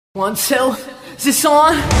One, two, is this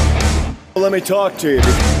on? Let me talk to you. A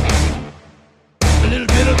little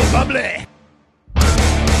bit of the bubbly.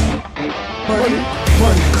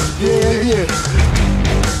 Yeah.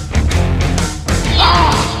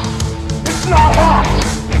 It's not hot.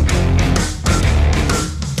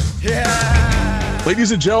 Yeah.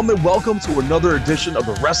 Ladies and gentlemen, welcome to another edition of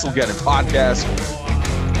the WrestleGeddon podcast.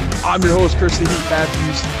 I'm your host, Chris the Heat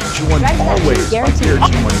Matthews, joined always by Garrett G.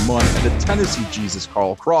 Money Munn and the Tennessee Jesus,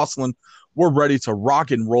 Carl Crossland. We're ready to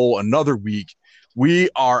rock and roll another week.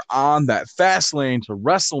 We are on that fast lane to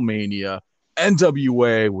WrestleMania.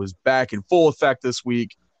 NWA was back in full effect this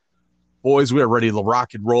week. Boys, we are ready to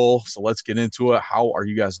rock and roll, so let's get into it. How are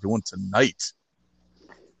you guys doing tonight?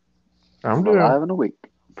 I'm doing alive in a week.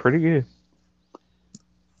 pretty good.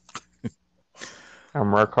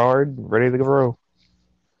 I'm rock hard, ready to go.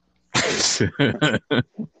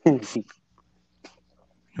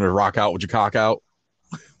 Gonna rock out with your cock out?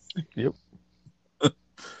 Yep.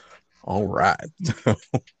 All right.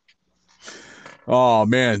 Oh,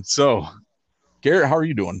 man. So, Garrett, how are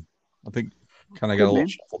you doing? I think kind of got a little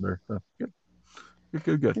shuffle there.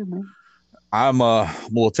 Good. I'm a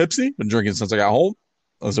little tipsy. Been drinking since I got home,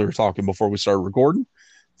 as we were talking before we started recording.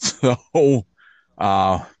 So,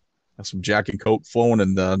 got some Jack and Coke flowing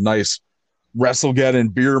in the nice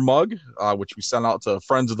WrestleGeddon beer mug, which we sent out to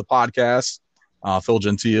friends of the podcast, Phil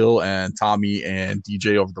Gentile and Tommy and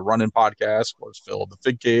DJ over the Run-In podcast, of course, Phil of the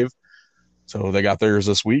Fig Cave. So they got theirs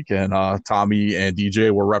this week, and Tommy and DJ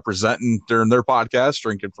were representing during their podcast,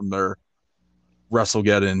 drinking from their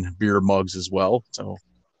WrestleGeddon beer mugs as well. So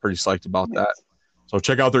pretty psyched about that. So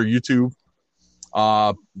check out their YouTube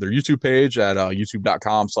page at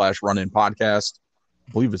youtube.com/Run-In Podcast.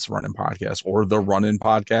 I believe it's Run-In Podcast or the Run-In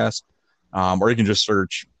Podcast. Or you can just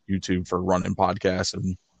search YouTube for Run-In Podcast,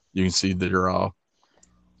 and you can see their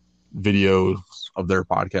videos of their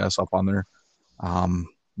podcast up on there.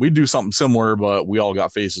 We do something similar, but we all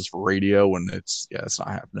got faces for radio, and it's not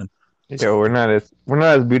happening. Yeah, we're not as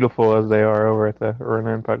beautiful as they are over at the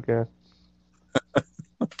Run-In Podcast.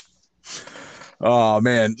 Oh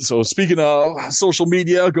man! So speaking of social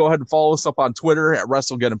media, go ahead and follow us up on Twitter at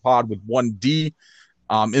WrestleGeddon Pod with 1D.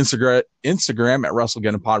 Instagram at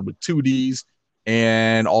WrestleGeddon Pod with 2Ds,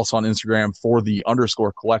 and also on Instagram for the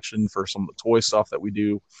 _ collection for some of the toy stuff that we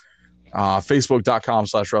do.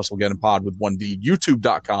 Facebook.com/WrestleGeddon Pod with 1D,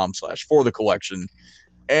 YouTube.com/for the collection.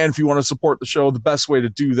 And if you want to support the show, the best way to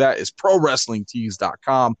do that is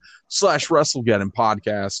ProWrestlingTees.com/WrestleGeddon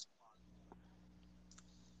Podcast.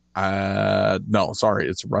 No, sorry,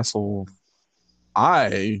 it's Good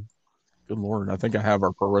Lord, I think I have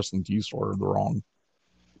our Pro Wrestling Tees store wrong.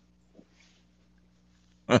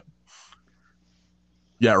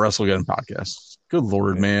 Yeah, WrestleGeddon Podcast. Good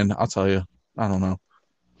Lord, man. I'll tell you. I don't know.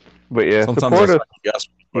 But yeah, Sometimes support us. Guess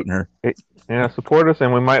putting her. Yeah, support us,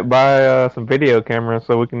 and we might buy some video cameras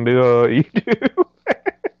so we can do YouTube.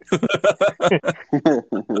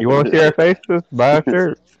 You want to see our faces? Buy a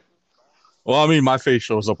shirt. Well, I mean, my face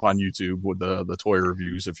shows up on YouTube with the toy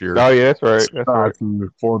reviews if you're. Oh yeah, that's right. That's right.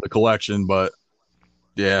 For the collection, but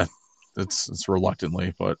yeah, it's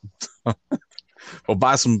reluctantly, but well,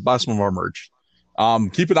 buy some of our merch.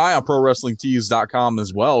 Keep an eye on ProWrestlingTees.com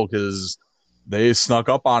as well, because they snuck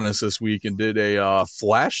up on us this week and did a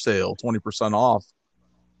flash sale, 20% off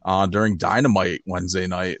during Dynamite Wednesday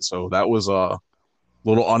night. So that was a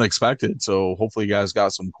little unexpected. So hopefully you guys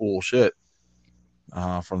got some cool shit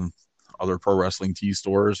from other Pro Wrestling Tees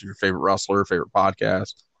stores, your favorite wrestler, favorite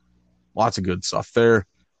podcast. Lots of good stuff there.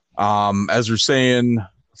 As you're saying,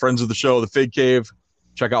 friends of the show, The Fig Cave,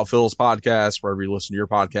 check out Phil's podcast wherever you listen to your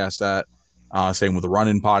podcast at. Same with the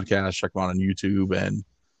Run-In Podcast. Check them out on YouTube and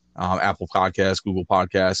Apple Podcasts, Google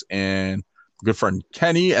Podcasts, and good friend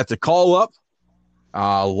Kenny at the Call Up.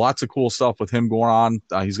 Lots of cool stuff with him going on.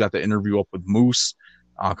 He's got the interview up with Moose,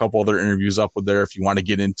 a couple other interviews up with there. If you want to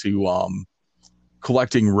get into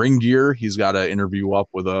collecting ring gear, he's got an interview up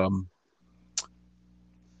with a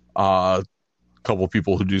couple of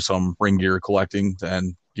people who do some ring gear collecting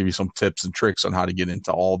and give you some tips and tricks on how to get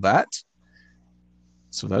into all that.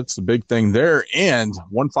 So that's the big thing there. And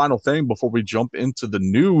one final thing before we jump into the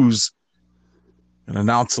news, and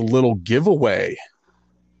announce a little giveaway.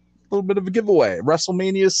 A little bit of a giveaway.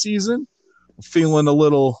 WrestleMania season. Feeling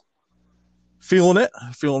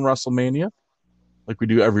WrestleMania like we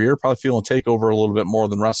do every year. Probably feeling TakeOver a little bit more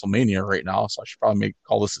than WrestleMania right now. So I should probably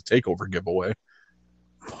call this a TakeOver giveaway.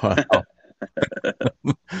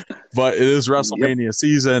 But it is WrestleMania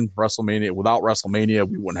season. WrestleMania, without WrestleMania,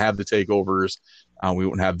 we wouldn't have the takeovers. We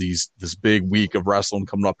wouldn't have this big week of wrestling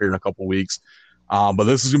coming up here in a couple weeks. But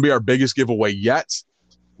this is going to be our biggest giveaway yet.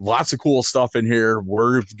 lots of cool stuff in here.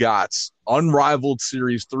 We've got Unrivaled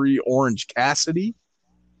Series 3 Orange Cassidy,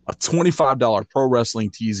 a $25 Pro Wrestling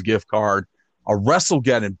Tees gift card, a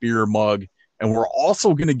WrestleGeddon beer mug, and we're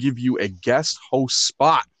also going to give you a guest host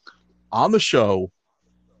spot on the show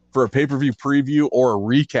for a pay-per-view preview or a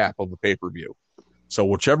recap of a pay-per-view. So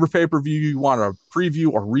whichever pay-per-view you want to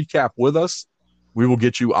preview or recap with us, we will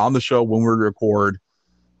get you on the show when we record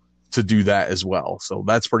to do that as well. So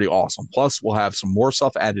that's pretty awesome. Plus, we'll have some more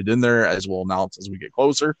stuff added in there as we'll announce as we get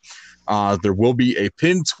closer. There will be a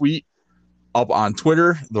pinned tweet up on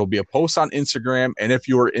Twitter. There'll be a post on Instagram. And if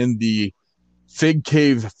you're in the Fig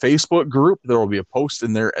Cave Facebook group, there will be a post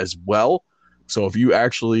in there as well. So if you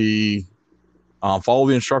actually follow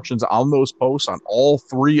the instructions on those posts, on all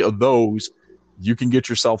three of those, you can get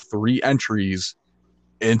yourself 3 entries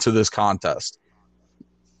into this contest.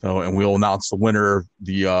 So, and we'll announce the winner of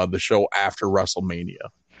the show after WrestleMania.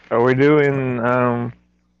 Are we doing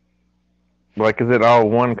like, is it all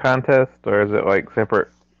one contest, or is it like separate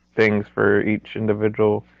things for each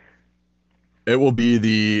individual? It will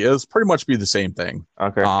be it'll pretty much be the same thing.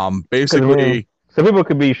 Okay. Basically, some people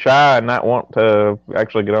could be shy and not want to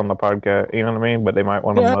actually get on the podcast. You know what I mean? But they might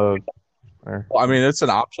want to mug. Or... Well, I mean, it's an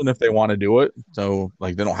option if they want to do it. So,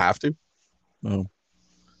 like, they don't have to. No,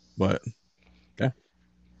 but yeah.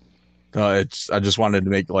 I just wanted to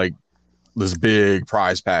make like this big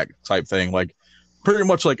prize pack type thing, like pretty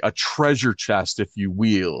much like a treasure chest, if you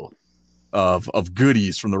will, of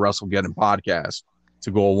goodies from the WrestleGeddon podcast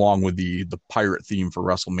to go along with the pirate theme for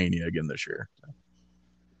WrestleMania again this year.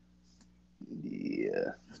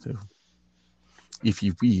 Yeah. So, if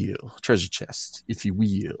you will, treasure chest, if you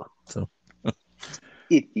will. So,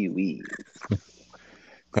 if you will.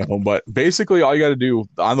 But basically, all you got to do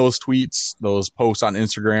on those tweets, those posts on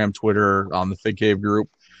Instagram, Twitter, on the Fig Cave group,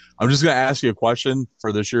 I'm just going to ask you a question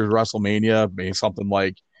for this year's WrestleMania. Maybe something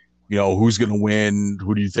like, who's going to win?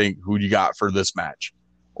 Who do you got for this match?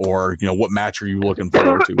 Or, what match are you looking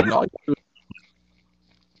forward to?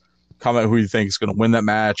 Comment who you think is going to win that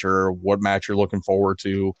match or what match you're looking forward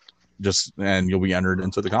to, and you'll be entered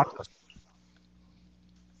into the contest.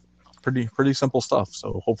 Pretty simple stuff.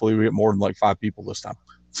 So hopefully we get more than like 5 people this time.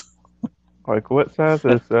 Like, what size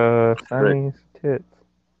is Sonny's tits?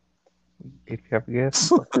 If you have a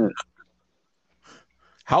guess.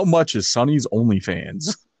 How much is Sonny's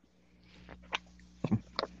OnlyFans?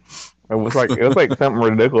 It was like something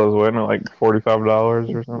ridiculous, wasn't it? Like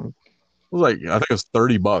 $45 or something. It was like, I think it was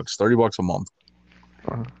 $30, $30 a month.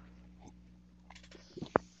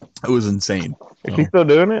 It was insane. Is she still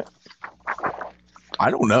doing it? I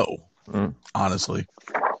don't know. Honestly.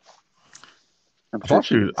 I thought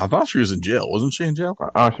she was in jail. Wasn't she in jail?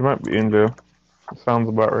 Oh, she might be in jail. Sounds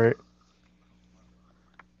about right.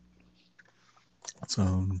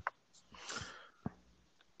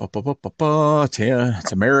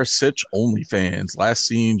 Tamara Sitch OnlyFans. Last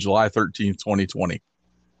seen July 13th, 2020.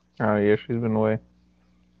 Oh, yeah, she's been away.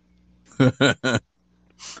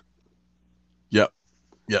 Yep,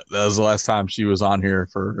 that was the last time she was on here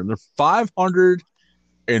for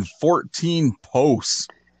 514 posts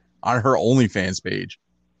on her OnlyFans page.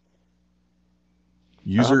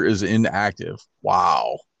 User is inactive.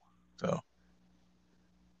 Wow. So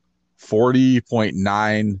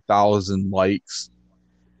 40.9 thousand likes,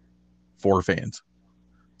 4 fans.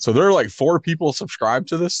 So there are like 4 people subscribed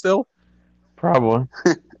to this still? Probably.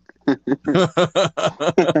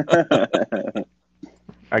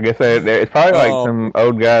 I guess it's probably like some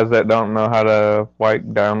old guys that don't know how to like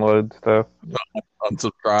download stuff.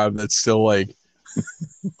 Unsubscribe. That's still like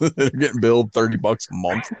they're getting billed $30 a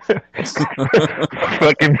month.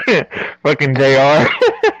 fucking JR.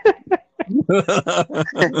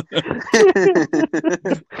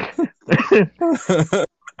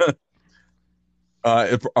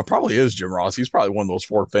 It probably is Jim Ross. He's probably one of those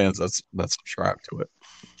 4 fans that's subscribed to it.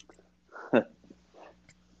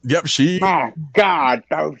 Yep, My God,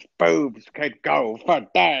 those boobs could go for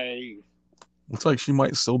days. Looks like she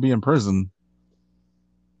might still be in prison.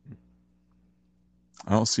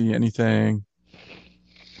 I don't see anything.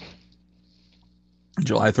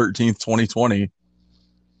 July 13th, 2020.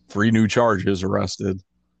 3 new charges arrested.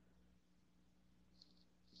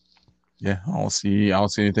 Yeah, I don't see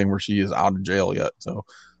anything where she is out of jail yet. So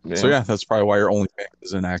yeah, that's probably why your OnlyFans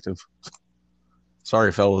is inactive.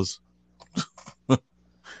 Sorry, fellas.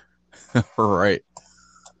 All right.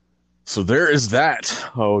 So there is that.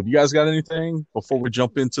 Oh, you guys got anything before we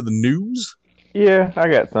jump into the news? Yeah, I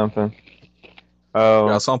got something.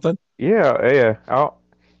 Got something? Yeah.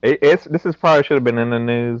 This is probably should have been in the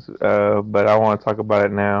news, but I want to talk about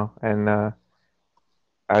it now. And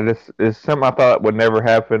it's something I thought would never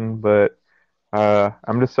happen, but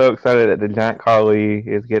I'm just so excited that the Giant Khali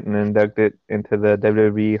is getting inducted into the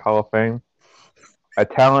WWE Hall of Fame. A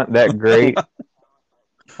talent that great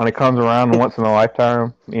when it comes around once in a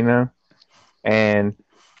lifetime, you know. And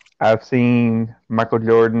I've seen Michael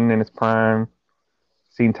Jordan in his prime,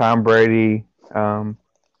 seen Tom Brady win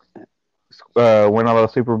all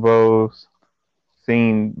those Super Bowls,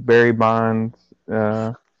 seen Barry Bonds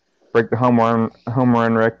break the home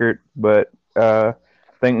run record, but I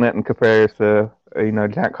think nothing compares to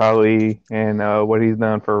Giant Khali and what he's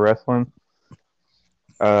done for wrestling.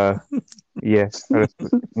 Yeah,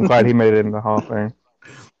 I'm glad he made it in the Hall of Fame.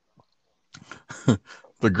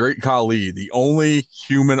 The great Khali, the only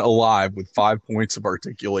human alive with 5 points of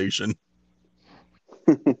articulation.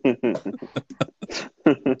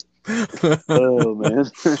 Oh man.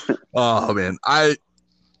 Oh man, I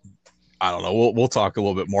don't know. We'll talk a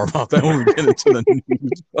little bit more about that when we get into the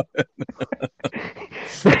news.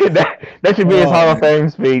 that should be his Hall of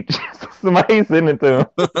Fame speech. Somebody send it to him.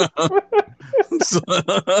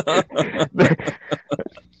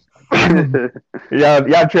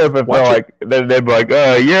 y'all trip if they'd be like,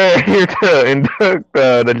 yeah, here to induct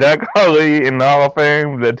the Giant Khali in the Hall of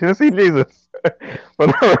Fame, the Tennessee Jesus.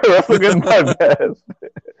 But that's a good podcast.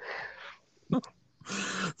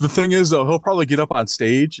 The thing is, though, he'll probably get up on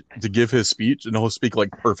stage to give his speech, and he'll speak like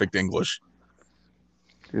perfect English.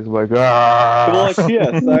 He's like, ah. Well,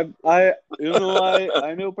 yes, I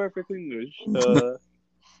know perfect English.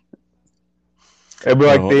 It'd be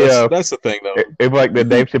like that's the thing, though. It'd be like the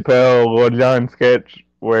Dave Chappelle Lil Jon sketch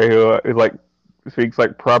where he like speaks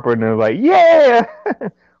like proper and they're like, yeah,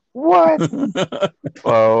 what?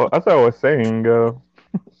 Well, that's what I was saying.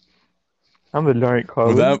 I'm the Giant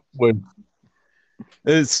Khali. That would.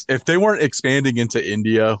 If they weren't expanding into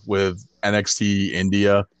India with NXT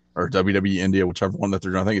India or WWE India, whichever one that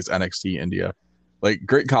they're doing, I think it's NXT India. Like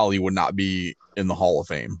Great Khali would not be in the Hall of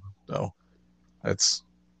Fame, though. That's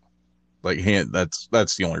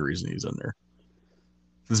the only reason he's in there.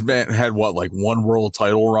 This man had one world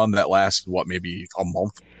title run that lasted maybe a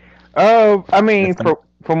month. Oh, I mean,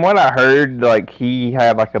 from what I heard, like he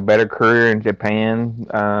had like a better career in Japan,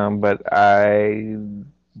 but I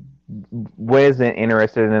wasn't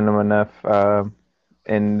interested in him enough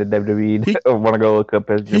in the WWE. I want to go look up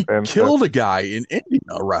his Japan. He killed a guy in India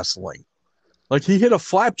wrestling. Like he hit a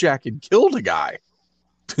flapjack and killed a guy.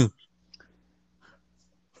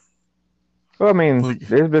 Well, I mean,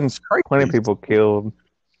 there's been plenty of people killed.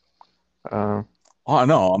 I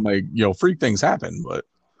know. I'm like, freak things happen, but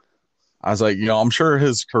I was like, I'm sure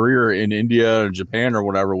his career in India or Japan or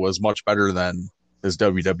whatever was much better than his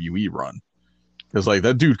WWE run. Because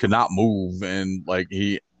that dude could not move, and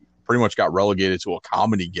he pretty much got relegated to a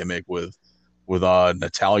comedy gimmick with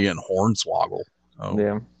Natalia and Hornswoggle. So.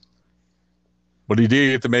 Yeah. But he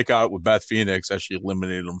did get to make out with Beth Phoenix as she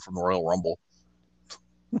eliminated him from the Royal Rumble.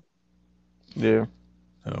 Yeah.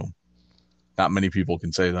 So, not many people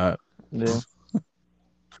can say that. Yeah.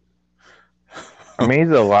 I mean,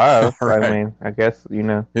 he's alive. Right. I mean, I guess,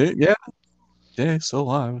 Yeah, he's still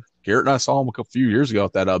alive. Garrett and I saw him a few years ago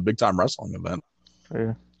at that Big Time Wrestling event.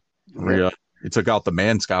 Yeah. Where he took out the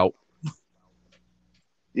Man Scout.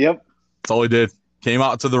 Yep. That's all he did. Came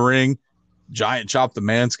out to the ring, giant chopped the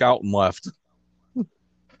Man Scout and left.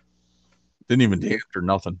 Didn't even dance or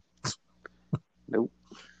nothing. Nope.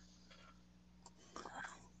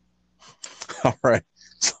 All right.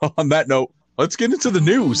 So on that note, let's get into the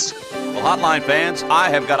news. Well, Hotline fans, I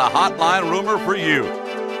have got a hotline rumor for you.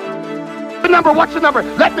 The number, what's the number?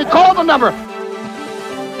 Let me call the number.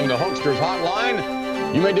 In the Hulkster's hotline,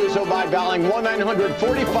 you may do so by dialing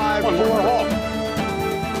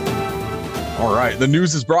 1-945-4-HULK. All right. The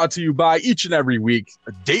news is brought to you by each and every week,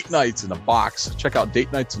 Date Nights in a Box. Check out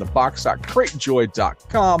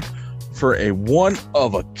datenightsinabox.cratejoy.com for a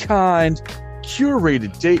one-of-a-kind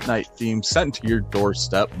curated date night theme sent to your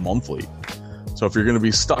doorstep monthly. So if you're going to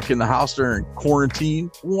be stuck in the house during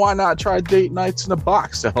quarantine, why not try Date Nights in a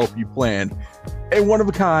Box to help you plan a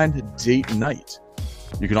one-of-a-kind date night?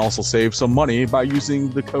 You can also save some money by using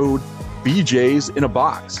the code BJs in a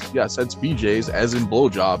box. Yes, that's BJs as in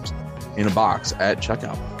blowjobs in a box at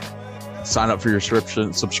checkout. Sign up for your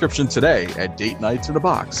subscription today at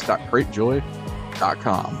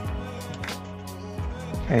datenightsinabox.cratejoy.com.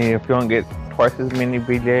 And if you don't get twice as many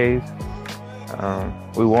BJs,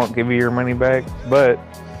 we won't give you your money back, but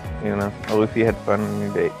at least you had fun on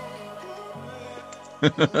your date.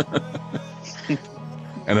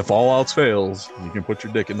 And if all else fails, you can put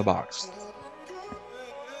your dick in the box.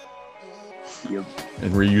 Yep.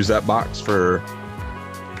 And reuse that box for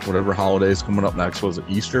whatever holiday is coming up next. Was it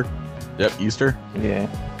Easter? Yep, Easter. Yeah.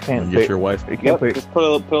 Can't Get pick- your wife you can't Yep, pick- just put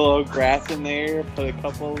a little grass in there. Put a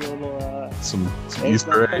couple little. some Eggs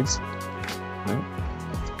Easter on eggs.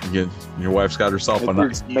 Your wife's got herself a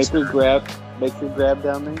nice Make her grab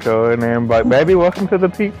down there. Go in there and be like, baby, welcome to the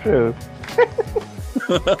peep show.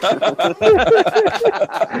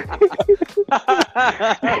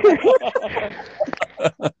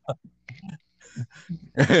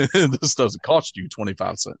 This doesn't cost you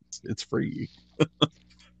 25 cents. It's free.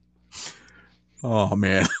 Oh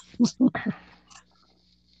man.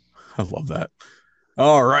 I love that.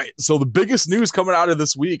 All right. So the biggest news coming out of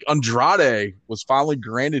this week, Andrade was finally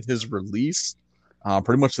granted his release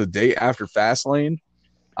pretty much the day after Fastlane,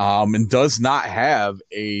 and does not have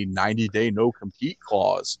a 90-day no-compete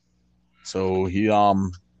clause. So he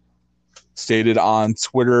stated on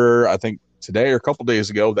Twitter, I think today or a couple days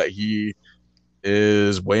ago, that he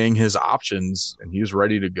is weighing his options and he's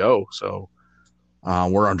ready to go. So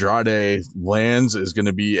where Andrade lands is going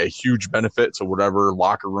to be a huge benefit to whatever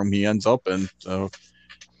locker room he ends up in. So,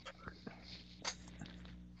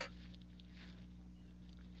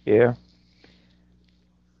 Yeah.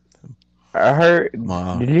 I heard.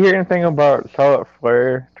 Wow. Did you hear anything about Charlotte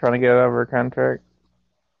Flair trying to get out of her contract?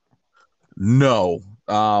 no.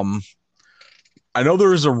 I know there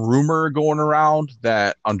was a rumor going around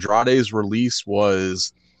that Andrade's release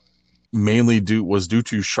was mainly due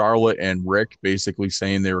to Charlotte and Rick basically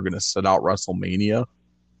saying they were going to sit out WrestleMania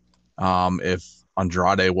if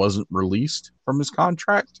Andrade wasn't released from his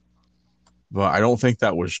contract. But I don't think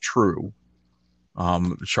that was true.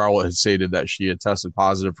 Charlotte had stated that she had tested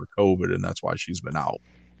positive for COVID and that's why she's been out.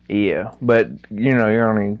 Yeah, but you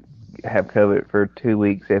only have COVID for 2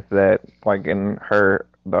 weeks, if that, like in her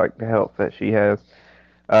the health that she has.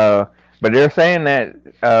 But they're saying that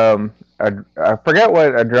I forgot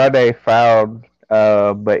what Andrade filed,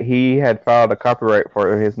 but he had filed a copyright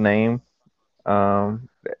for his name that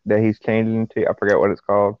he's changing to. I forgot what it's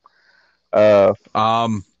called. I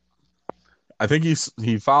think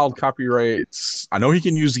he filed copyrights. I know he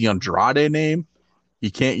can use the Andrade name.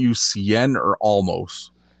 He can't use Cien or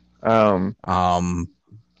Almost.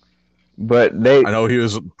 But they. I know he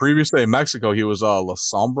was previously in Mexico. He was La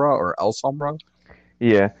Sombra or El Sombra.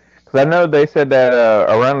 Yeah, because I know they said that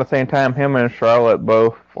around the same time, him and Charlotte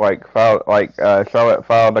both filed Charlotte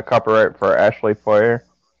filed a copyright for Ashley Flair.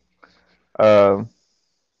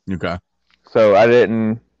 Okay. So I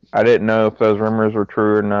didn't know if those rumors were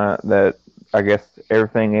true or not. That I guess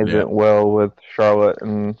everything isn't well with Charlotte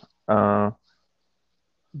and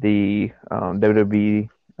the WWE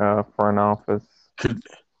front office.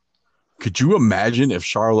 Could you imagine if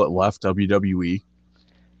Charlotte left WWE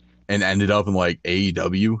and ended up in like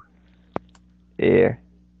AEW? Yeah.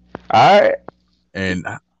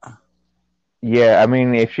 Yeah, I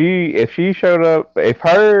mean, if she showed up, if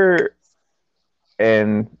her,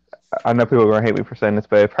 and I know people are gonna hate me for saying this,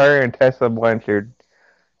 but if her and Tessa Blanchard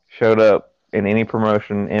showed up in any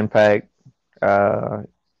promotion, Impact,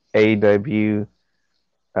 AEW,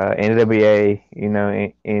 NWA,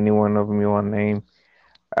 any one of them you want to name,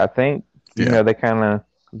 I think they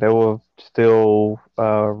will still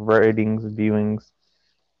ratings, viewings.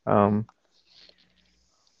 So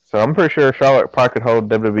I'm pretty sure Charlotte probably could hold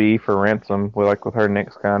WWE for ransom with her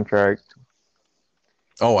next contract.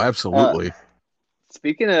 Oh, absolutely.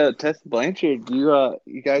 Speaking of Tessa Blanchard, you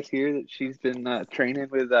guys hear that she's been training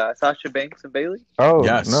with Sasha Banks and Bayley? Oh,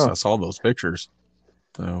 yes, no. I saw those pictures.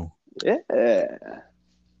 So yeah,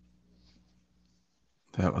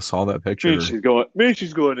 I saw that picture. Maybe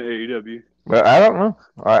she's going to AEW. But I don't know.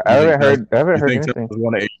 I haven't heard anything.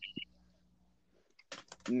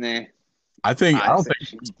 Nah. I think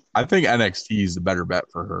NXT is the better bet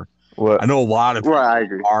for her. What? I know a lot of people I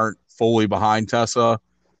agree. aren't fully behind Tessa.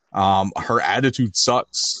 Her attitude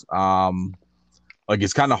sucks.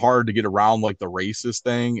 It's kind of hard to get around the racist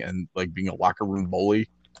thing and being a locker room bully.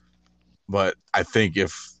 But I think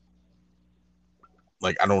if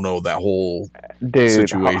I don't know that whole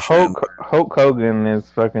situation. Hulk Hogan is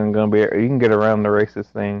fucking gonna be. You can get around the racist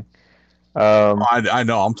thing. I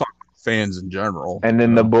know. I'm talking fans in general. And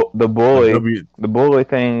then the bully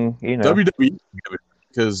thing. WWE,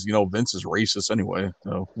 because Vince is racist anyway.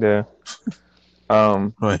 So yeah.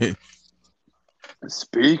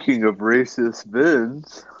 Speaking of racist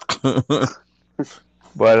Vince,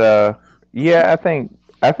 but yeah,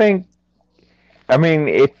 I mean,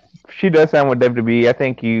 if she does sign with WWE, I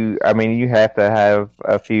think you have to have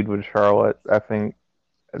a feud with Charlotte. I think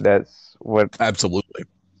that's what. Absolutely.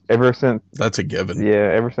 Ever since that's a given.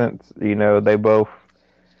 Yeah, ever since they both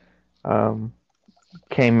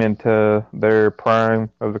came into their prime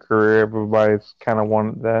of the career, everybody's kind of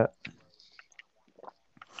wanted that.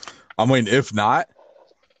 I mean, if not,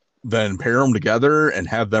 then pair them together and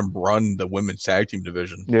have them run the women's tag team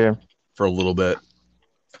division for a little bit.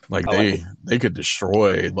 Like they could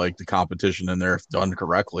destroy like the competition in there if done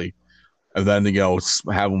correctly, and then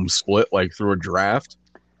have them split like through a draft,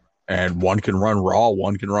 and one can run Raw,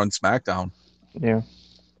 one can run SmackDown. Yeah.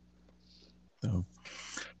 So,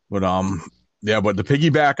 but to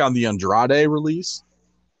piggyback on the Andrade release,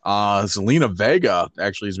 Zelina Vega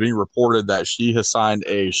actually is being reported that she has signed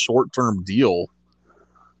a short-term deal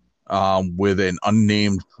with an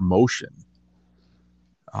unnamed promotion.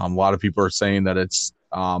 A lot of people are saying that it's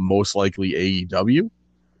most likely AEW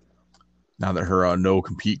now that her no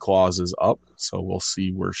compete clause is up, so we'll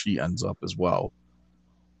see where she ends up as well.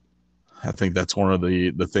 I think that's one of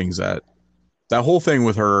the things that whole thing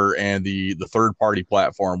with her and the third party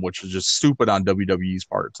platform, which is just stupid on WWE's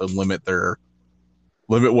part to limit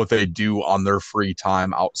what they do on their free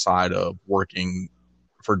time outside of working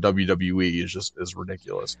for WWE is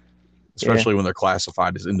ridiculous, especially when they're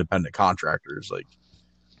classified as independent contractors. Like,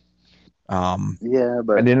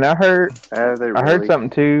 but and then I heard something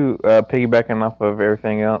too, piggybacking off of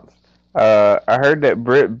everything else. I heard that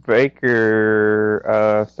Britt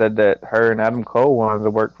Baker said that her and Adam Cole wanted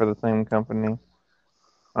to work for the same company.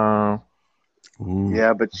 Yeah,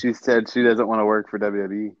 but she said she doesn't want to work for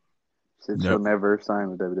WWE. She said she'll never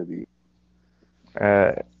sign with WWE.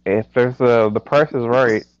 If there's the price is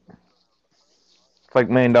right, it's like $1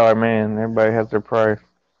 Million Man. Everybody has their price.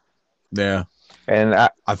 Yeah. And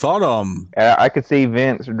I thought I could see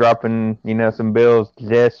Vince dropping some bills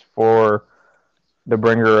just to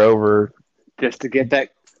bring her over, just to get that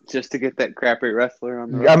crappy wrestler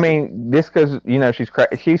on the roster. I mean, just because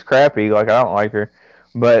she's crappy, like I don't like her,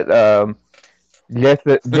 but just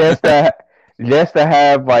to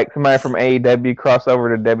have like somebody from AEW cross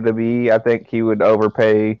over to WWE, I think he would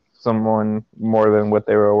overpay someone more than what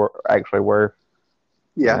they were actually worth.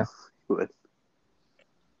 Yeah, he would.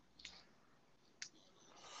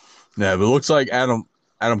 Yeah, but it looks like Adam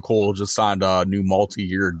Cole just signed a new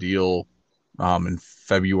multi-year deal in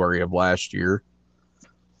February of last year.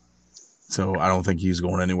 So I don't think he's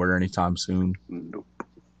going anywhere anytime soon. Nope.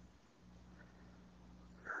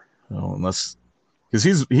 No, unless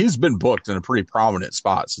because he's been booked in a pretty prominent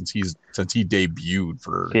spot since he debuted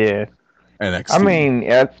for NXT. I mean,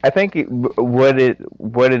 I think what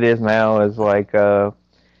it is now is like I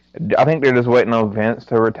think they're just waiting on Vince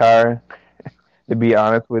to retire. To be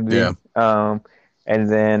honest with you, and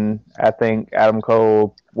then I think Adam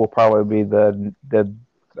Cole will probably be the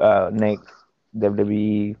next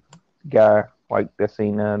WWE guy, like the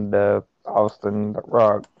Cena, the Austin, the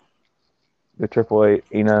Rock, the Triple H.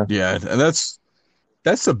 Yeah, and that's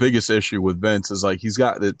the biggest issue with Vince is like he's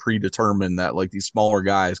got it predetermined that like these smaller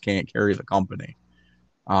guys can't carry the company.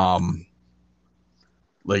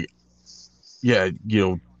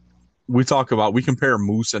 We compare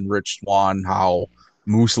Moose and Rich Swann, how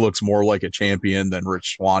Moose looks more like a champion than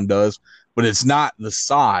Rich Swann does, but it's not the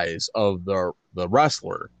size of the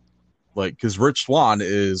wrestler. Like, because Rich Swann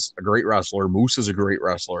is a great wrestler, Moose is a great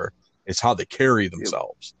wrestler. It's how they carry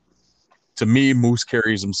themselves. To me, Moose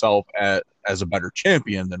carries himself as a better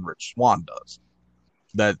champion than Rich Swann does.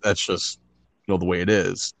 That's just the way it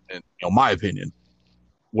is, in my opinion.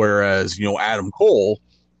 Whereas Adam Cole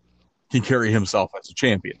can carry himself as a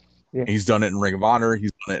champion. Yeah. He's done it in Ring of Honor.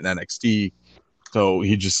 He's done it in NXT. So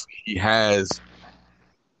he has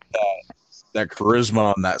that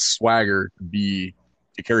charisma and that swagger to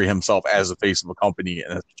carry himself as the face of a company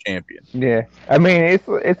and as a champion. Yeah, I mean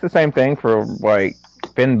it's the same thing for like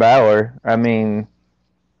Finn Balor. I mean,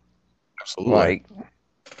 absolutely. Like,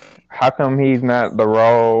 how come he's not the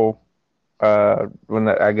Raw?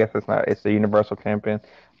 I guess it's the Universal Champion,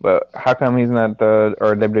 but how come he's not the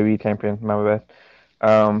WWE Champion? My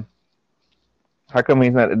bad. How come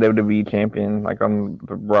he's not the WWE champion, like on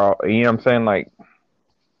the Raw? You know what I'm saying? Like,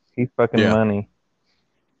 he's fucking money.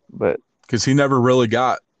 But because he never really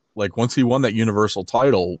got, like, once he won that Universal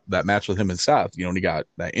title, that match with him and Seth, and he got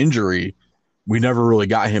that injury, we never really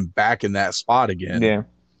got him back in that spot again. Yeah.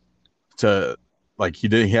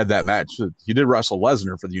 He had that match. He did wrestle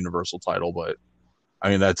Lesnar for the Universal title, but I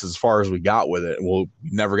mean, that's as far as we got with it. We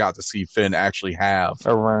never got to see Finn actually have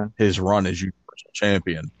his run as Universal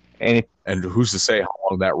champion. And who's to say how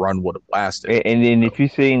long that run would have lasted? And then if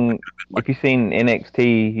you've seen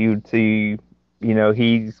NXT, you'd see,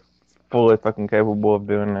 he's fully fucking capable of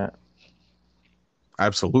doing that.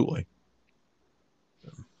 Absolutely.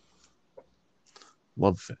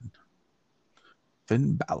 Love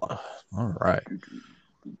Finn Balor. All right.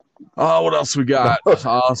 What else we got?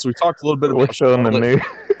 So we talked a little bit about what's on the news.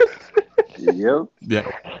 Yep.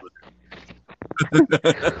 Yeah.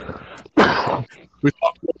 We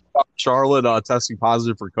talked Charlotte testing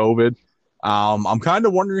positive for COVID. I'm kind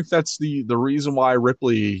of wondering if that's the reason why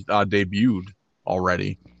Ripley debuted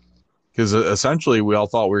already. Because essentially we all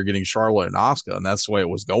thought we were getting Charlotte and Asuka, and that's the way it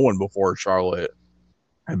was going before Charlotte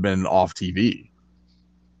had been off TV.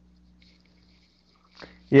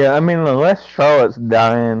 Yeah, I mean, unless Charlotte's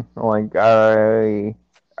dying, like I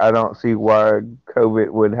don't see why COVID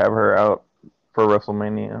would have her out for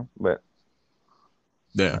WrestleMania. But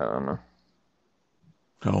Yeah, I don't know.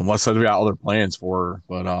 no, unless they've got other plans for her.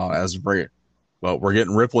 But as of right, but we're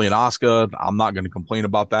getting Ripley and Asuka. I'm not going to complain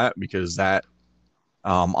about that because that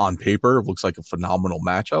on paper looks like a phenomenal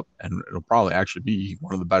matchup, and it'll probably actually be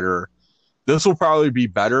one of the better. This will probably be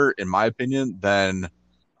better, in my opinion, than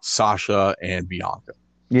Sasha and Bianca.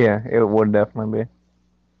 Yeah, it would definitely be.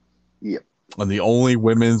 Yep. And the only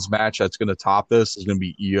women's match that's going to top this is going to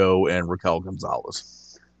be Io and Raquel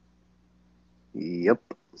Gonzalez. Yep.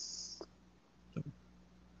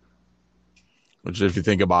 Which, if you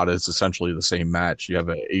think about it, it's essentially the same match. You have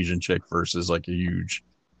an Asian chick versus like a huge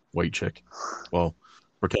white chick. Well,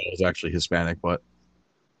 Raquel is actually Hispanic, but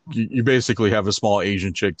you basically have a small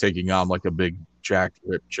Asian chick taking on like a big jacked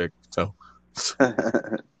ripped chick. So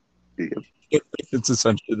Yep. it's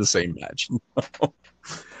essentially the same match.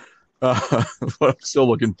 But I'm still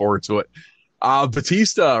looking forward to it.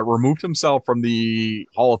 Batista removed himself from the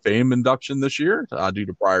Hall of Fame induction this year due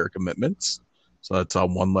to prior commitments. So that's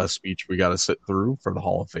one less speech we got to sit through for the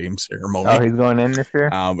Hall of Fame ceremony. Oh, he's going in this year?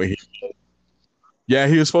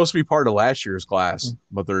 He was supposed to be part of last year's class,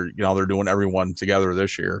 but they're doing everyone together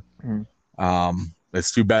this year.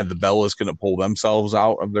 It's too bad the Bellas couldn't pull themselves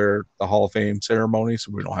out of the Hall of Fame ceremony,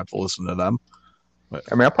 so we don't have to listen to them. But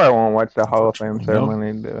I mean, I probably won't watch the Hall of Fame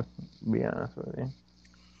ceremony, to be honest with you.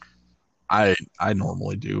 I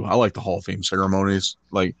normally do. I like the Hall of Fame ceremonies.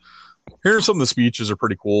 Like, hearing some of the speeches are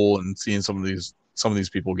pretty cool, and seeing some of these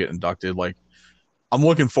people get inducted. Like, I'm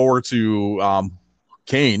looking forward to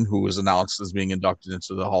Kane, who was announced as being inducted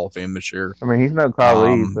into the Hall of Fame this year. I mean, he's no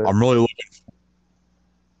Khali, but I'm really looking.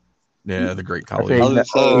 Yeah, the great Khali. He's no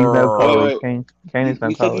Khali. Kane is no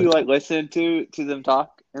You said Khali. you like listened to them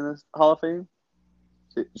talk in the Hall of Fame?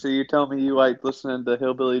 So you're telling me you like listening to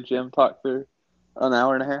Hillbilly Jim talk for an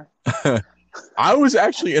hour and a half? I was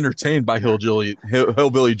actually entertained by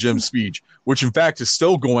Hillbilly Jim's speech, which in fact is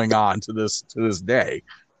still going on to this day.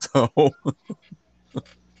 So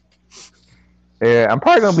yeah, I'm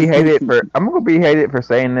probably gonna be hated for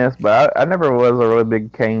saying this, but I never was a really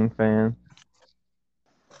big Kane fan.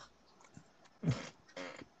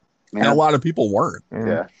 And a lot of people weren't.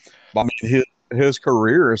 Yeah. I mean, his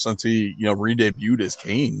career since he re-debuted as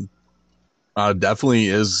Kane definitely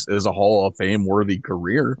is a Hall of Fame worthy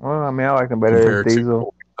career. Well, I mean, I like him better as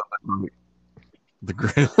Diesel. The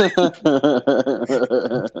great.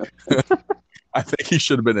 I think he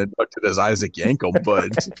should have been inducted as Isaac Yankem, but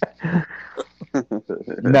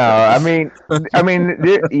no, I mean,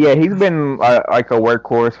 yeah, he's been like a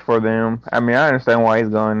workhorse for them. I mean, I understand why he's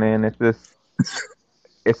going in. It's just,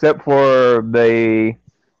 except for the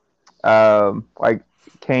like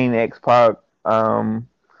Kane X-Pac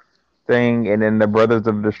thing, and then the Brothers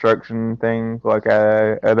of Destruction thing. Like,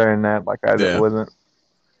 other than that, like I just wasn't.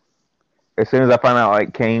 As soon as I found out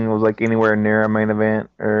like Kane was like anywhere near a main event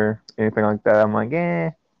or anything like that, I'm like,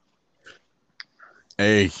 eh.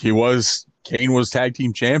 Hey, Kane was tag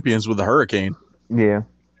team champions with the Hurricane. Yeah.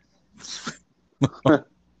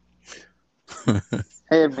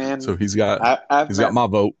 Hey man, so he's got my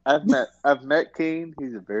vote. I've met Kane.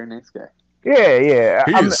 He's a very nice guy. Yeah.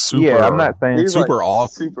 He is super. Yeah, I'm not saying he's super like,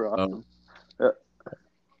 awesome. Super awesome.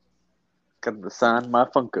 Got to sign my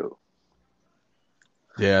Funko.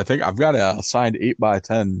 Yeah, I think I've got a signed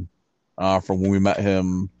 8x10 from when we met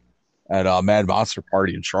him at Mad Monster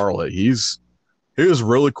Party in Charlotte. He was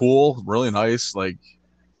really cool, really nice, like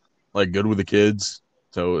good with the kids.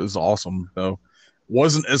 So it was awesome. So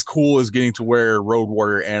wasn't as cool as getting to wear Road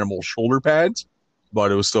Warrior Animal shoulder pads,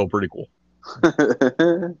 but it was still pretty cool.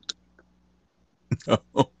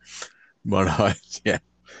 But yeah.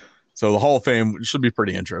 So the Hall of Fame should be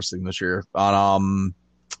pretty interesting this year.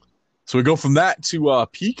 So we go from that to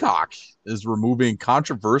Peacock is removing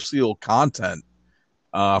controversial content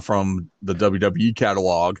from the WWE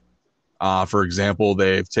catalog. For example,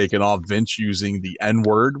 they've taken off Vince using the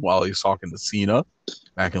N-word while he's talking to Cena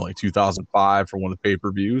back in like 2005 for one of the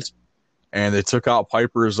pay-per-views. And they took out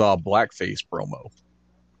Piper's blackface promo.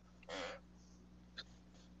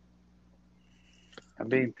 I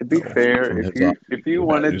mean, to be fair, if you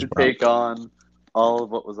wanted to take on all of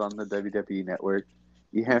what was on the WWE network,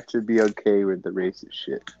 you have to be okay with the racist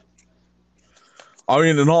shit. I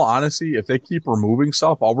mean, in all honesty, if they keep removing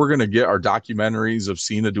stuff, all we're gonna get are documentaries of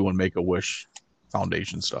Cena doing Make-A-Wish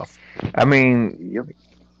Foundation stuff. I mean,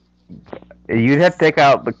 you'd have to take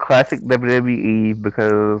out the classic WWE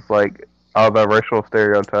because, like, all the racial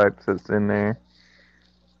stereotypes that's in there.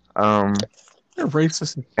 They're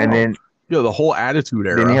racist. And then the whole Attitude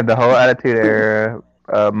Era. Then you have the whole Attitude Era,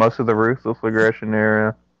 most of the Ruthless Aggression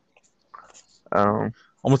Era. I'm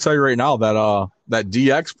gonna tell you right now that that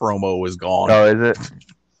DX promo is gone. Oh, is it?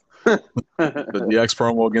 The DX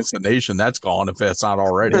promo against the Nation, that's gone if that's not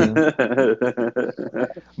already.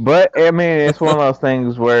 But I mean, it's one of those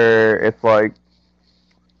things where it's like,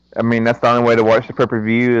 I mean, that's the only way to watch the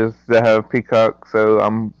pay-per-view is to have Peacock. So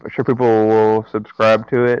I'm sure people will subscribe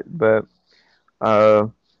to it. But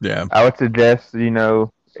yeah, I would suggest, you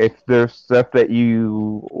know, if there's stuff that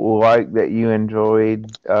you like that you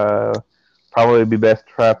enjoyed, probably it'd be best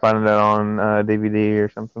to try finding it on DVD or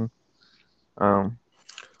something.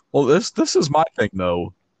 Well, this is my thing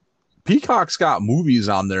though. Peacock's got movies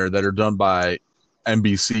on there that are done by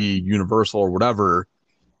NBC, Universal, or whatever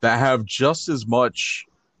that have just as much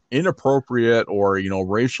inappropriate or, you know,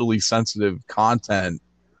 racially sensitive content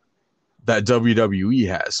that WWE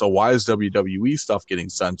has. So why is WWE stuff getting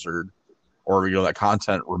censored or, you know, that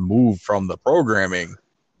content removed from the programming,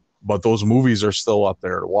 but those movies are still up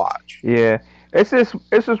there to watch? Yeah. It's just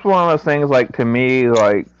one of those things, like, to me,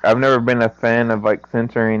 like, I've never been a fan of, like,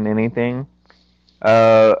 censoring anything.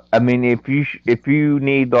 I mean, if you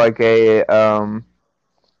need, like, a,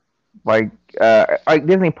 like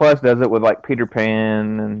Disney Plus does it with, like, Peter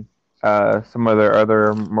Pan and some of their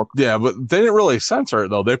other more... Yeah, but they didn't really censor it,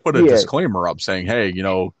 though. They put a disclaimer up saying, hey, you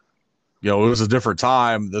know, it was a different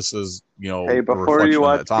time. This is, you know, hey, before you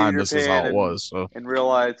watch time, Peter this Pan is how it was. So. And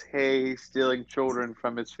realize, hey, he's stealing children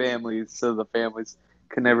from his families so the families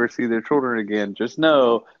can never see their children again. Just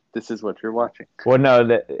know this is what you're watching. Well,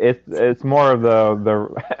 no, it's more of the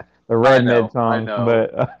Red Med song,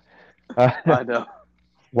 but I know.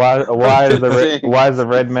 Why is the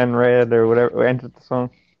Red Men red or whatever? Enter the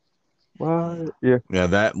song. What? Yeah. Yeah,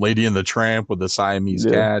 that Lady and the Tramp with the Siamese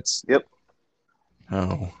cats. Yep.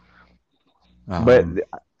 Oh. But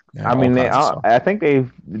I mean, I think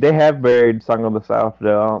they have buried "Song of the South,"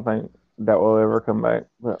 though. I don't think that will ever come back.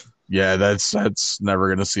 But, yeah, that's never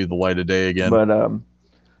gonna see the light of day again.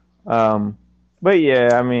 But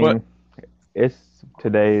yeah, I mean, it's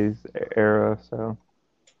today's era, so.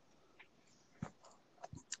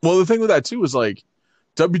 Well, the thing with that too is like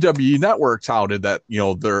WWE Network touted that, you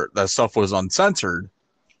know, that stuff was uncensored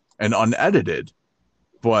and unedited,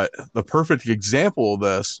 but the perfect example of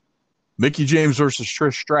this. Mickie James versus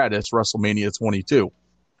Trish Stratus, WrestleMania 22.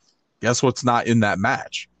 Guess what's not in that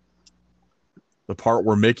match? The part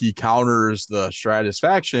where Mickie counters the Stratus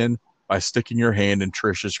faction by sticking her hand in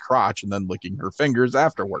Trish's crotch and then licking her fingers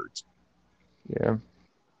afterwards. Yeah.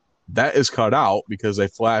 That is cut out because they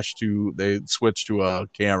switched to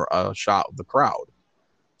a shot of the crowd.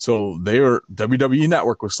 So WWE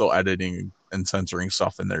Network was still editing and censoring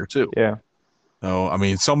stuff in there too. Yeah. So, I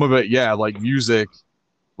mean, some of it, yeah, like music,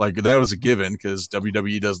 like that was a given because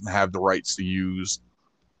WWE doesn't have the rights to use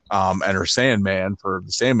Enter Sandman for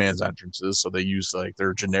the Sandman's entrances, so they used like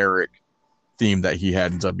their generic theme that he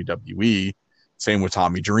had in WWE. Same with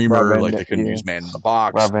Tommy Dreamer, like they couldn't use Man in the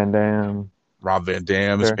Box. Rob Van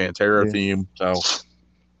Dam, his Pantera theme. So,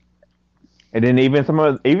 and then even some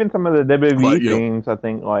of the WWE themes, I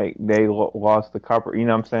think like they lost the copper. You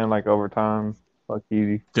know what I'm saying? Like over time, like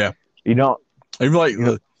you don't even like.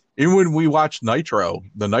 Even when we watch Nitro,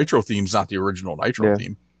 the Nitro theme's not the original Nitro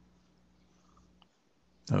theme.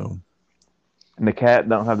 So, and the cat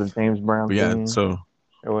don't have the James Brown theme. So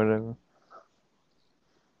or whatever.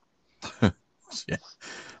 Yeah,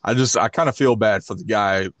 I kind of feel bad for the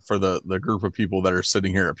guy, for the group of people that are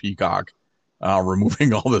sitting here at Peacock,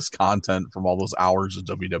 removing all this content from all those hours of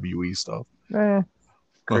WWE stuff.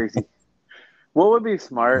 Crazy. What would be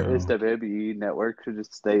smart is WWE Network to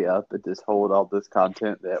just stay up and just hold all this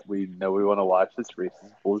content that we know we want to watch, this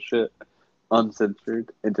racist bullshit,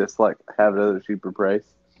 uncensored, and just like have it at a cheaper price.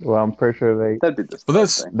 Well, I'm pretty sure that'd be the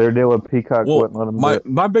thing. Their deal with Peacock wouldn't let them do it.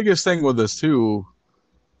 My biggest thing with this too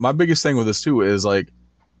is like,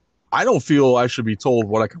 I don't feel I should be told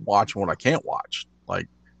what I can watch and what I can't watch. Like,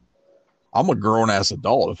 I'm a grown ass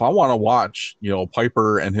adult. If I want to watch, you know,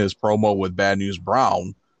 Piper and his promo with Bad News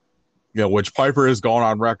Brown, you know, which Piper has gone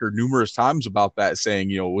on record numerous times about that, saying,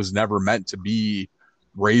 you know, it was never meant to be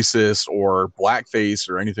racist or blackface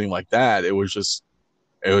or anything like that. It was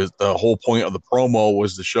the whole point of the promo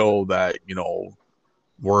was to show that, you know,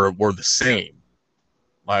 we're the same.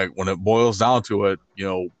 Like when it boils down to it, you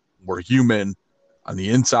know, we're human On the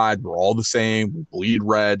inside, we're all the same. We bleed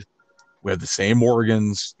red. We have the same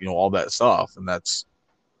organs, all that stuff. And that's,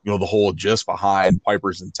 the whole gist behind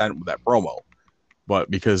Piper's intent with that promo. But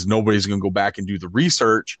because nobody's going to go back and do the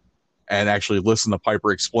research and actually listen to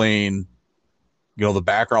Piper explain, the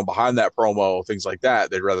background behind that promo, things like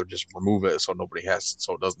that, they'd rather just remove it so it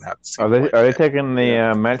doesn't have to see. Are they taking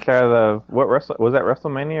the match out of was that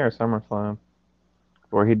WrestleMania or SummerSlam?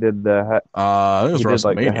 Where he did the it was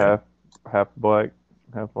WrestleMania. Did like the half black,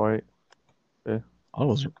 half white. Yeah. Oh, it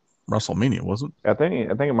was WrestleMania, wasn't it? I think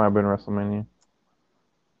it might have been WrestleMania.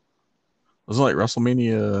 Was it like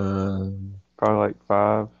WrestleMania? Probably like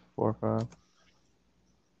 4 or 5.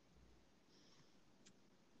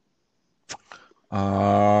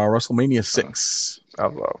 WrestleMania 6. Oh,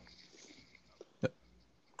 wow. Yep.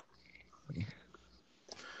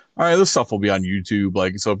 All right, this stuff will be on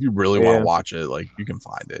YouTube. So if you really want to watch it, you can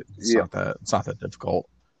find it. It's not that difficult.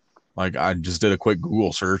 I just did a quick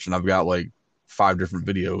Google search and I've got 5 different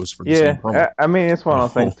videos for the same promo. I mean, it's one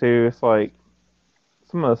of those things too. It's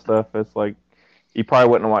some of the stuff. It's you probably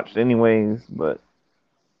wouldn't have watched anyways, but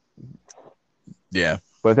yeah.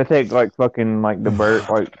 But if they take fucking the bird,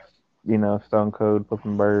 Stone Cold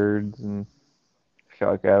flipping birds and shit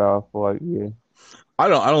like that off, yeah. I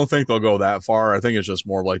don't think they'll go that far. I think it's just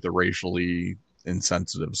more the racially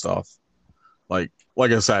insensitive stuff. Like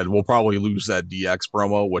I said, we'll probably lose that DX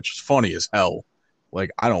promo, which is funny as hell.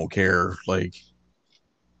 I don't care.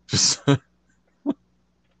 Just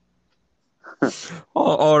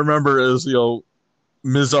all I remember is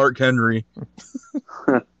Ms. Henry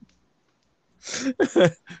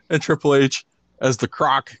and Triple H as the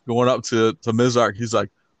Croc going up to Mizark. He's like,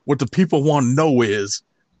 what the people want to know is,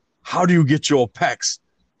 how do you get your pecs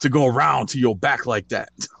to go around to your back like that?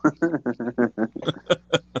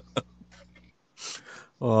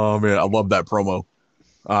 Oh man, I love that promo.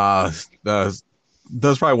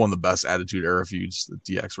 That's probably one of the best Attitude Era feuds, the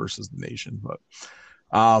DX versus the Nation. But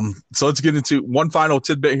so let's get into one final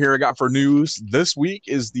tidbit here I got for news. This week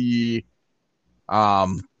is the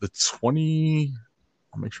 20.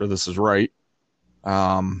 I'll make sure this is right.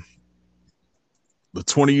 The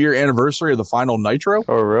 20-year anniversary of the final Nitro.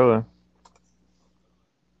 Oh, really?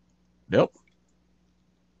 Yep.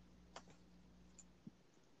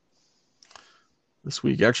 This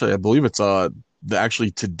week, actually, I believe it's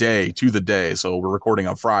actually today, to the day. So we're recording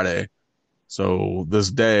on Friday. So this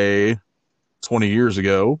day, 20 years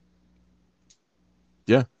ago,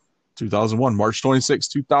 2001, March 26,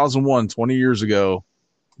 2001, 20 years ago,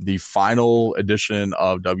 the final edition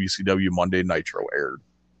of WCW Monday Nitro aired.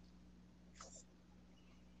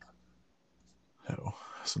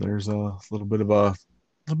 So there's a little bit of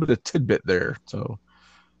tidbit there. So,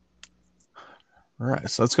 all right,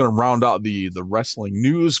 so that's going to round out the wrestling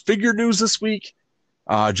news. Figure news this week.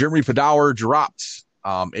 Jeremy Padawer dropped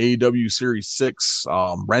AEW Series 6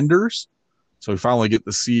 renders. So we finally get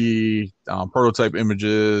to see prototype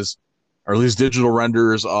images, or at least digital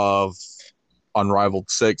renders of Unrivaled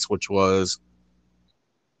 6, which was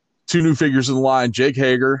 2 new figures in the line, Jake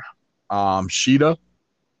Hager, Sheeta.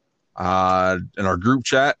 In our group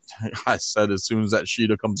chat, I said as soon as that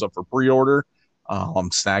Sheeta comes up for pre-order, I'm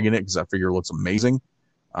snagging it because that figure looks amazing.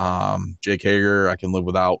 Jake Hager, I can live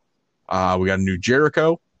without. We got a new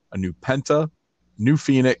Jericho, a new Penta, new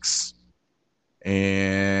Phoenix,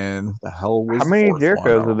 and what the hell was how many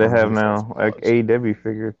Jerichos do they have now? AEW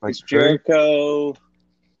figures, it's Jericho,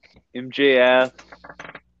 MJF.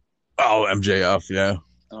 Oh, MJF, yeah.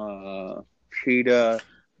 Sheeta,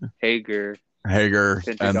 Hager, Pentagon,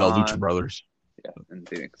 and the Lucha Brothers. Yeah, and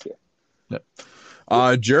Phoenix, yeah.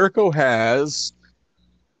 Jericho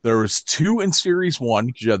there was 2 in Series 1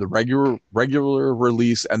 because you had the regular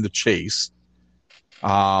release and the chase.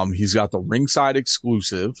 He's got the ringside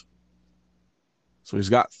exclusive. So he's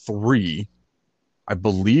got 3. I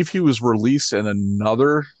believe he was released in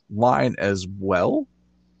another line as well.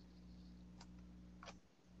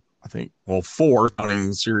 I think, 4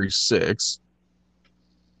 counting Series 6.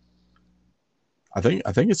 I think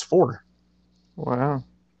it's 4. Wow.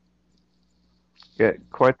 Yeah,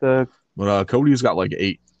 quite the. But Cody's got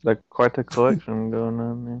 8. Quite the collection going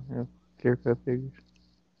on there. Jericho figures.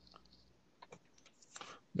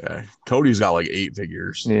 Yeah, Cody's got 8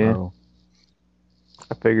 figures. Yeah. So.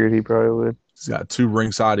 I figured he probably would. He's got 2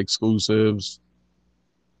 ringside exclusives.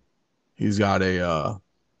 He's got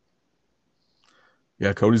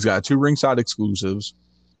Cody's got 2 ringside exclusives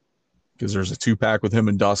because there's a 2-pack with him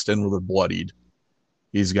and Dustin where they're bloodied.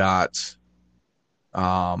 He's got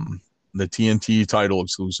the TNT title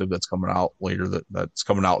exclusive that's coming out later. That's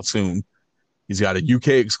coming out soon. He's got a UK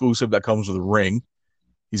exclusive that comes with a ring.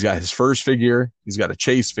 He's got his first figure. He's got a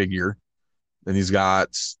chase figure. Then he's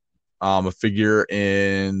got a figure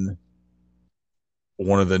in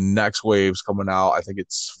one of the next waves coming out. I think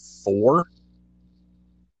it's 4.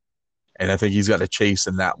 And I think he's got a Chase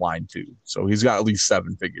in that line too. So he's got at least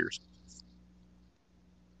 7 figures.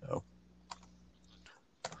 So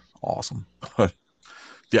awesome.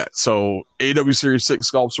 Yeah, so AW Series 6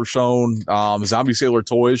 sculpts were shown. Zombie Sailor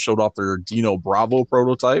Toys showed off their Dino Bravo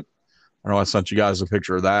prototype. I know I sent you guys a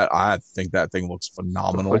picture of that. I think that thing looks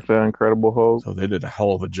phenomenal. Looks like Incredible Hulk. So they did a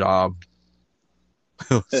hell of a job.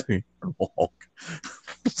 Let's see. Hulk.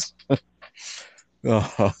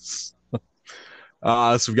 So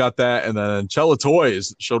we've got that, and then Cella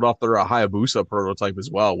Toys showed off their Hayabusa prototype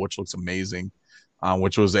as well, which looks amazing.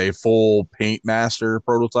 Which was a full Paint Master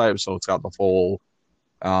prototype, so it's got the full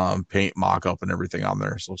paint mock-up and everything on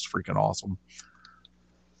there, so it's freaking awesome.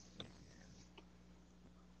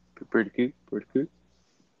 Pretty cute.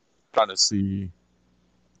 Trying to see.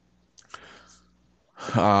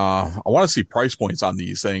 I want to see price points on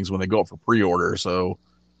these things when they go up for pre-order. So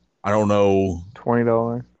I don't know.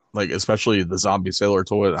 $20. Like especially the Zombie Sailor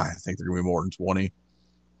toy, I think they're gonna be more than 20.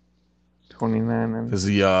 29. Because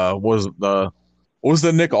the what was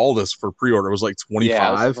the Nick Aldis for pre-order? It was like 25.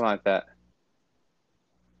 Yeah, something like that.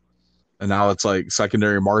 And now it's like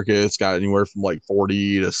secondary market. It's got anywhere from like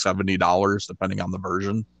 $40 to $70 depending on the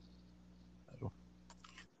version.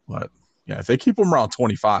 But yeah, if they keep them around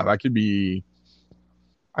 25, I could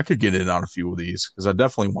get in on a few of these because I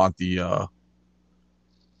definitely want the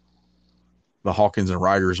Hawkins and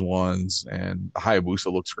Riders ones, and the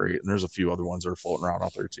Hayabusa looks great, and there's a few other ones that are floating around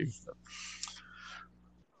out there too.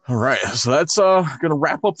 All right, so that's gonna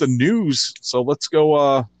wrap up the news. So let's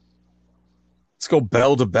go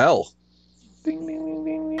bell to bell. Ding, ding, ding,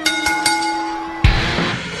 ding, ding.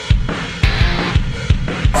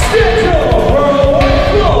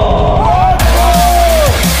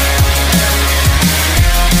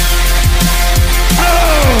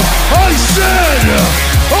 I said,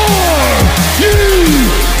 are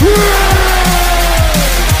you ready?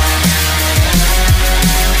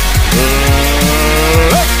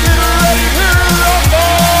 Let's get ready to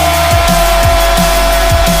rumble!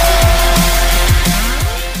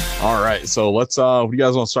 All right, so let's what do you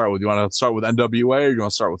guys want to start with? You want to start with NWA or you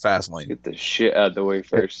want to start with Fastlane? Get the shit out of the way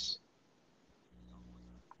first.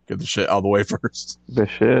 Get the shit out of the way first. The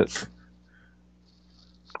shit.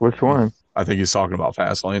 Which one? I think he's talking about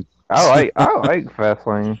Fastlane. I like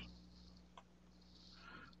Fastlane.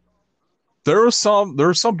 There were some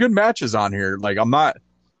good matches on here. Like I'm not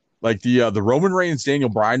like the Roman Reigns Daniel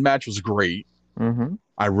Bryan match was great. Mm-hmm.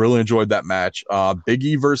 I really enjoyed that match. Big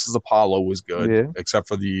E versus Apollo was good, Yeah. except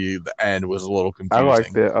for the end was a little confusing. I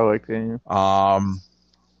liked it.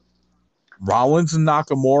 Rollins and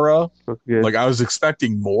Nakamura. Looks good. Like I was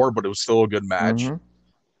expecting more, but it was still a good match.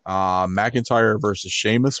 Mm-hmm. McIntyre versus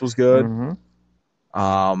Sheamus was good. Mm-hmm.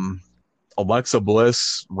 Alexa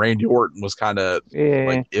Bliss, Randy Orton was kind of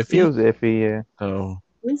like iffy. It was iffy, yeah. So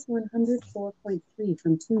Voice 104.3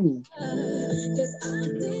 from Tuning.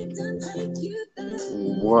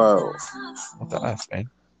 Whoa. what the F, man?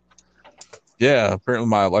 Yeah, apparently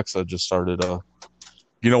my Alexa just started.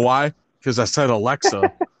 You know why? Because I said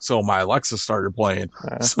Alexa, so my Alexa started playing.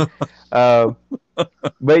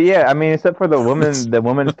 But yeah, I mean, except for the women's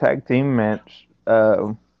tag team match,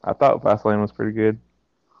 I thought Fastlane was pretty good.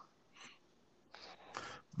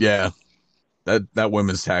 Yeah, that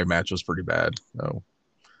women's tag match was pretty bad. So,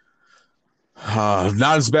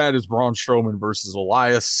 not as bad as Braun Strowman versus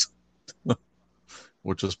Elias,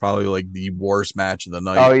 which was probably like the worst match of the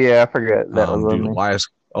night. Oh yeah, I forgot that was dude,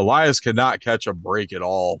 Elias cannot catch a break at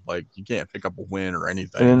all. Like he can't pick up a win or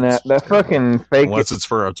anything. And then that fucking fake, unless it's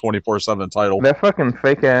for a 24/7 title. That fucking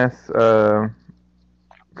fake ass Shane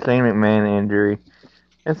McMahon injury.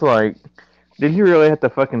 It's like, did he really have to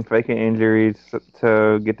fucking fake an injury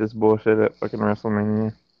to get this bullshit at fucking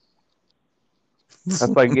WrestleMania? That's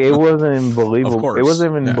like, it wasn't even believable. It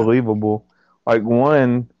wasn't even believable. Like,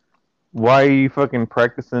 one, why are you fucking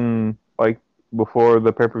practicing like before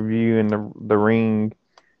the pay-per-view in the ring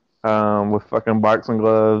with fucking boxing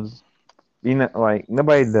gloves? You know, like,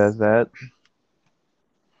 nobody does that.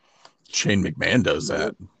 Shane McMahon does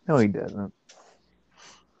that. No, he doesn't.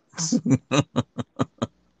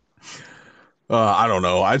 I don't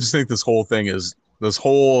know. I just think this whole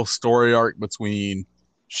story arc between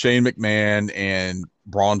Shane McMahon and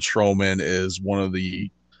Braun Strowman is one of the,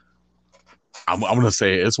 I'm going to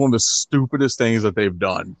say it's one of the stupidest things that they've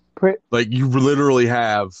done. Like you literally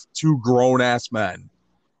have two grown ass men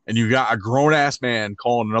and you got a grown ass man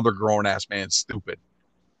calling another grown ass man stupid.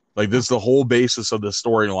 Like this is the whole basis of the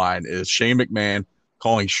storyline is Shane McMahon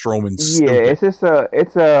calling Strowman stupid. Yeah,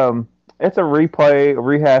 It's a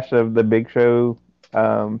rehash of the Big Show,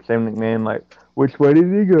 Sam McMahon. Like, which way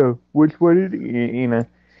did he go? Which way did he? You know,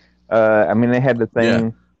 I mean, they had the thing.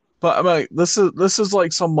 Yeah. But I'm like, this is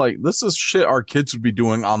like this is shit our kids would be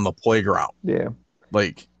doing on the playground. Yeah.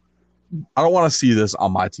 Like, I don't want to see this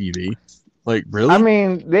on my TV. Like, really? I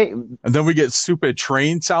mean, and then we get stupid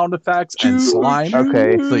train sound effects and slime.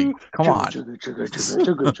 Okay. Like, come on.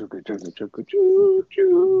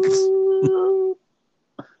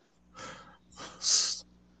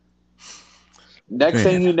 Next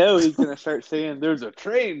thing you know, he's gonna start saying, "There's a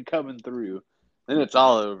train coming through," then it's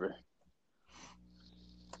all over.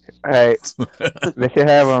 Hey, they should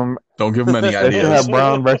have them. Don't give them any ideas. They should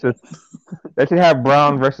have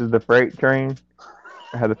Brown versus the freight train.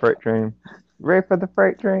 I had the freight train. Ready for the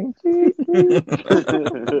freight train?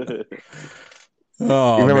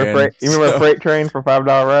 Oh, you remember freight train for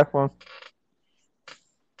 $5 wrestling?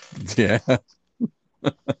 Yeah.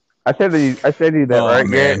 I said you that right,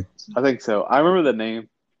 Garrett? I think so. I remember the name.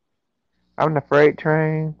 I'm the freight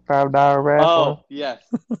train, $5 wrestling. Oh, yes.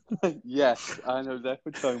 Yes, I know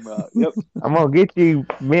exactly what you're talking about. Yep. I'm going to get you,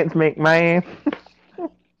 Vince McMahon.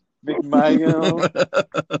 Big Mayo.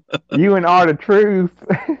 You and R the Truth.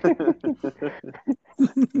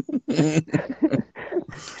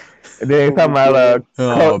 And then talking about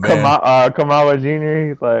Kamala Jr.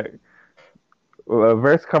 He's like,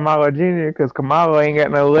 versus Kamala Jr. because Kamala ain't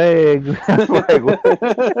got no legs. Like, what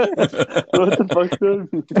the fuck?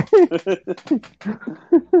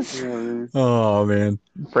 Oh man,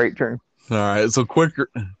 freight train. All right, so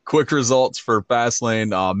quick results for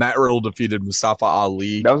Fastlane. Matt Riddle defeated Mustafa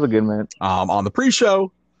Ali. That was a good match. On the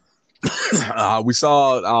pre-show, we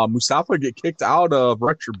saw Mustafa get kicked out of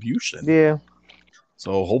Retribution. Yeah.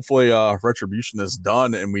 So hopefully Retribution is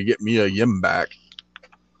done and we get Mia Yim back.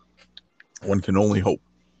 One can only hope.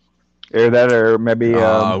 Either that or maybe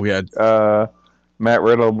we had Matt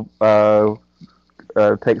Riddle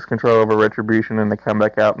takes control over Retribution and they come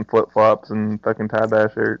back out in flip-flops and fucking tie-dye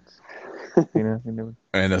shirts. You know,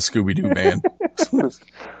 and a Scooby-Doo man.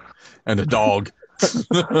 And a dog.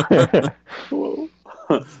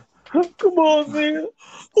 Come on, man.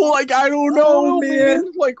 Like, I don't know,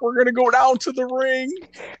 man. Like, we're going to go down to the ring.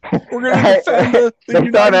 We're going to defend the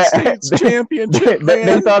United States Championship, man.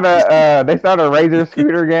 They saw the Razor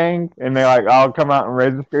Scooter gang, and they, like, all come out in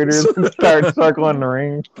Razor Scooters and start circling the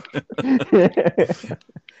ring.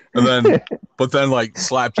 But then, like,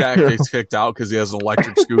 Slapjack gets kicked out because he has an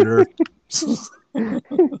electric scooter.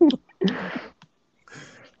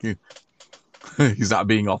 He's not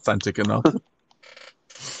being authentic enough.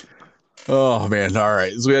 Oh man! All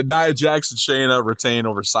right, so we had Nia Jax and Shayna retain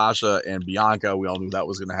over Sasha and Bianca. We all knew that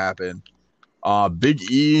was going to happen. Big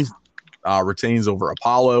E retains over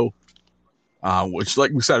Apollo, which,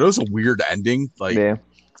 like we said, it was a weird ending. Like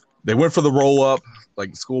they went for the roll up,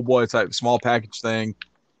 like schoolboy type small package thing,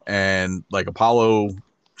 and like Apollo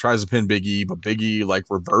tries to pin Big E, but Big E like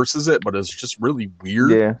reverses it, but it's just really weird.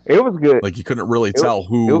 Yeah, it was good. Like you couldn't really tell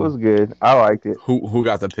who. It was good. I liked it. Who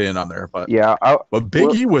got the pin on there? But yeah, but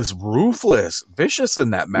Big E was ruthless, vicious in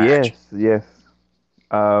that match. Yes.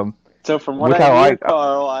 So from what I hear,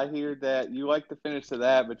 Carl, I hear that you like the finish of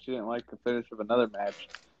that, but you didn't like the finish of another match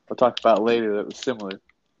we'll talk about later that was similar.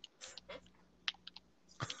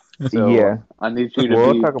 So yeah, I need you to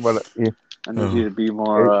we'll talk about it. Yeah. I need you to be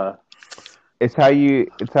more. It's how you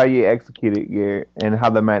execute it, Garrett, and how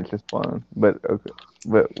the match is fun. But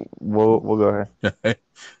we'll go ahead.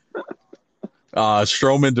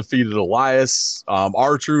 Strowman defeated Elias.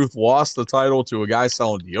 R-Truth lost the title to a guy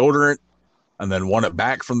selling deodorant, and then won it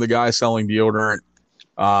back from the guy selling deodorant.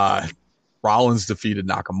 Rollins defeated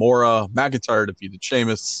Nakamura. McIntyre defeated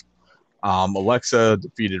Sheamus. Alexa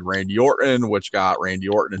defeated Randy Orton, which got Randy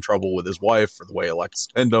Orton in trouble with his wife for the way Alexa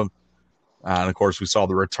pinned him. And of course, we saw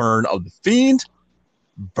the return of the Fiend,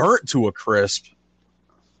 burnt to a crisp,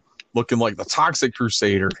 looking like the Toxic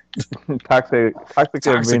Crusader. Toxic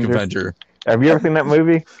Avenger. Have you ever seen that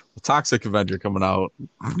movie? The Toxic Avenger coming out.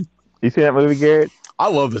 You seen that movie, Garrett? I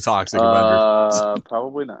love the Toxic Avenger.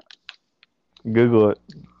 Probably not. Google it.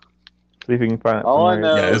 See if you can find it. All I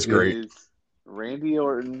know it's great. Is Randy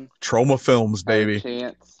Orton. Trauma Films, baby. Had a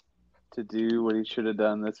chance to do what he should have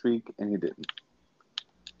done this week, and he didn't.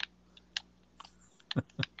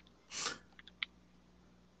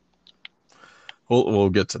 We'll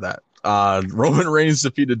get to that. Roman Reigns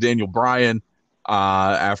defeated Daniel Bryan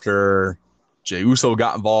after Jey Uso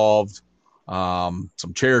got involved. Some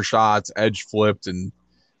chair shots. Edge flipped and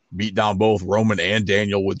beat down both Roman and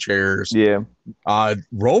Daniel with chairs. Yeah.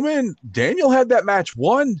 Daniel had that match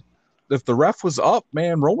won. if the ref was up,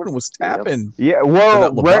 man, Roman was tapping. Yeah,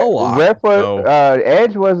 well, ref was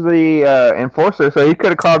Edge was the enforcer, so he could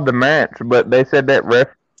have called the match, but they said that ref.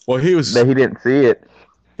 Well, he didn't see it.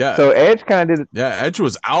 Yeah. So Edge kind of did. Yeah, Edge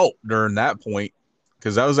was out during that point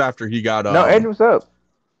because that was after he got. No, Edge was up.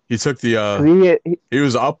 He took the. He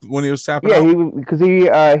was up when he was tapping. Yeah, out? because he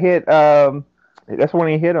hit. That's when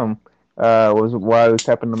he hit him. Was while he was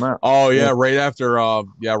tapping them out. Oh yeah, right after.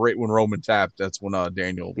 Right when Roman tapped, that's when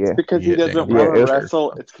Daniel. Yeah, because he doesn't want to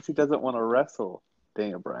wrestle. It's because he doesn't want to wrestle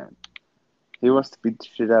Daniel Bryan. He wants to beat the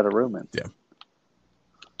shit out of Roman. Yeah.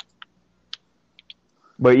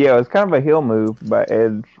 But yeah, it's kind of a heel move by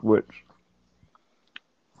Edge, which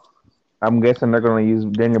I'm guessing they're going to use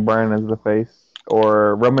Daniel Bryan as the face,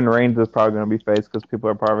 or Roman Reigns is probably going to be face because people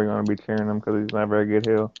are probably going to be cheering him because he's not a very good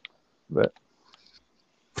heel. But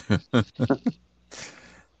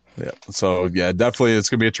yeah, so yeah, definitely it's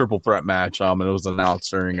going to be a triple threat match. And it was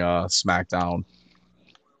announced during SmackDown.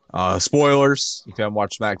 Spoilers: if you haven't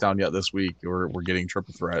watched SmackDown yet this week, we're getting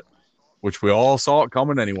triple threat, which we all saw it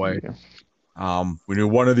coming anyway. Yeah. We knew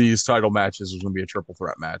one of these title matches was going to be a triple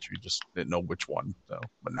threat match. We just didn't know which one. So,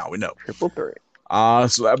 but now we know. Triple threat.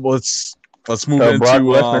 So let's move into. Brock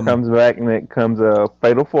Lesnar comes back and it comes a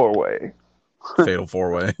fatal 4-way. Fatal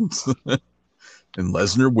 4-way, and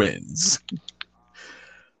Lesnar wins.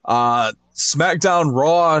 SmackDown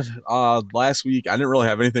Raw last week. I didn't really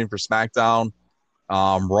have anything for SmackDown.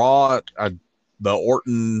 Raw, the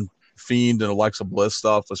Orton Fiend and Alexa Bliss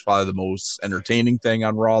stuff was probably the most entertaining thing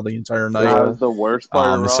on Raw the entire night. That was the worst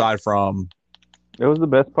part. Aside from, it was the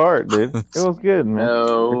best part, dude. It was good, man.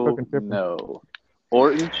 No.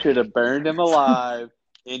 Orton should have burned him alive,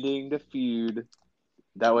 ending the feud.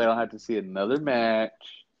 That way, I don't have to see another match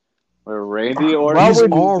where Randy Orton is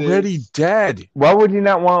already dead. Why would you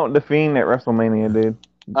not want the Fiend at WrestleMania, dude?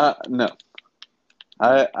 No.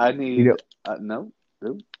 I need no.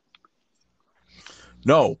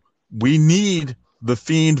 No. We need the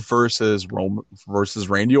Fiend versus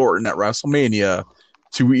Randy Orton at WrestleMania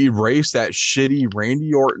to erase that shitty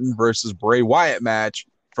Randy Orton versus Bray Wyatt match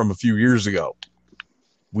from a few years ago.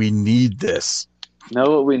 We need this. No,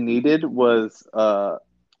 what we needed was the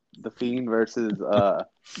Fiend versus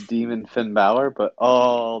Demon Finn Balor, but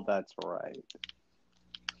that's right.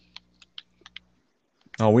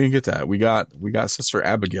 Oh, we didn't get that. We got Sister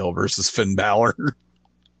Abigail versus Finn Balor.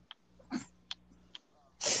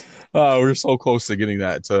 We're so close to getting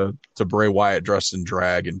that to Bray Wyatt dressed in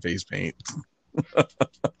drag and face paint.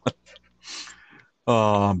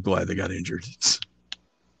 I'm glad they got injured.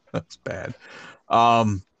 That's bad.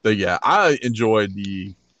 But yeah, I enjoyed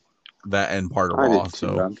that end part of Raw.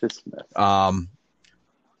 So,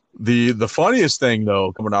 the funniest thing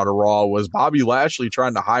though coming out of Raw was Bobby Lashley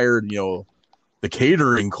trying to hire the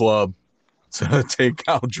catering club to take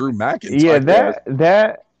out Drew McIntyre.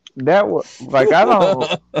 Yeah, that was like I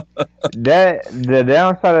don't. That the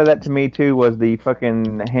downside of that to me too was the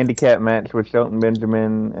fucking handicap match with Shelton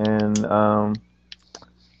Benjamin and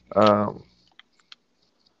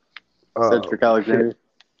Cedric Alexander.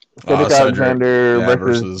 Cedric Alexander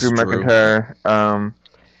versus Drew McIntyre.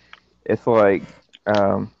 It's like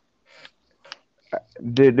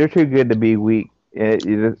they're too good to be weak. I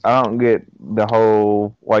don't get the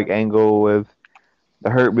whole angle with the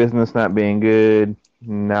Hurt Business not being good.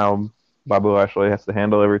 Now Bobby Lashley has to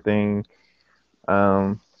handle everything.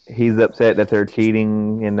 He's upset that they're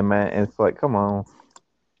cheating in the match. And it's like, come on.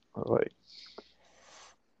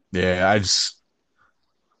 Yeah,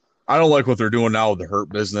 I don't like what they're doing now with the Hurt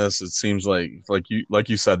Business. It seems like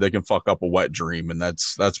you said, they can fuck up a wet dream, and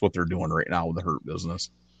that's what they're doing right now with the Hurt Business.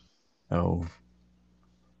 Oh,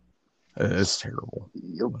 it's terrible.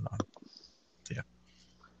 Yep. Yeah,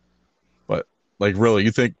 but really,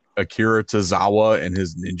 you think Akira Tozawa and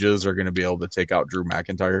his ninjas are going to be able to take out Drew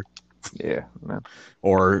McIntyre? Yeah, man.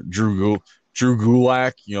 Or Drew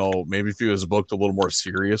Gulak, maybe if he was booked a little more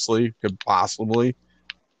seriously, could possibly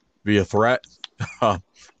be a threat.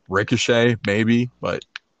 Ricochet, maybe, but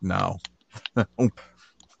no.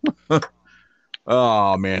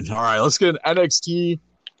 Oh, man. All right, let's get NXT.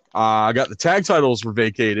 I got the tag titles were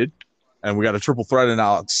vacated, and we got a triple threat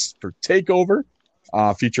announced for TakeOver.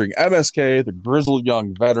 Featuring MSK, the Grizzled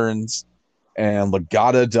Young Veterans, and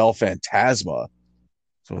Legata del Fantasma.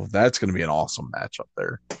 So that's going to be an awesome match up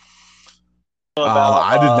there.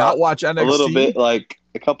 I did not watch NXT. A little bit,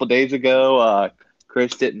 a couple days ago,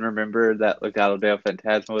 Chris didn't remember that Legata del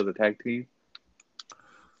Fantasma was a tag team.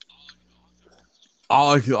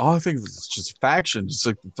 I think it's just factions. It's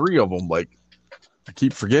like the three of them. I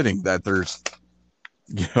keep forgetting that there's,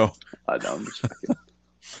 I know, I'm just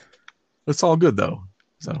It's all good though.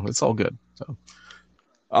 So it's all good. So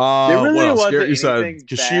really what else? wasn't You said anything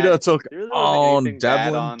Kushida bad. took There really wasn't on anything bad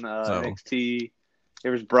Devlin. on So NXT.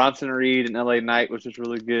 There was Bronson Reed and LA Knight, which was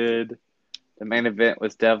really good. The main event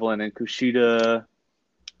was Devlin and Kushida.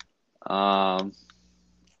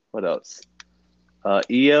 What else?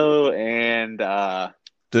 Io and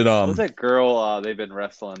did what's that girl they've been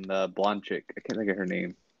wrestling? The blonde chick. I can't think of her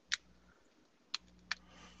name.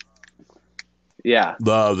 Yeah,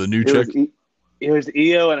 the new chick? It was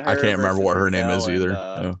Io and her. I can't remember versus what her name Raquel is either.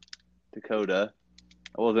 and, Dakota.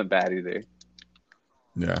 It wasn't bad either.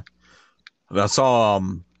 Yeah. I saw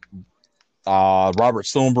Robert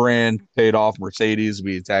Stonebrand paid off Mercedes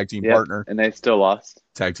be a tag team partner. And they still lost.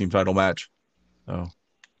 Tag team title match. So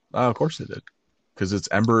of course they did. Because it's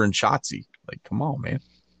Ember and Shotzi. Like, come on, man.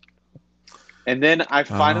 And then I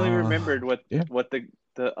finally remembered what the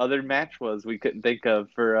other match was we couldn't think of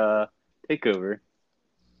for TakeOver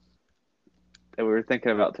that we were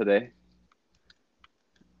thinking about today.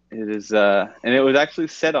 It is and it was actually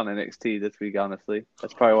set on NXT this week, honestly.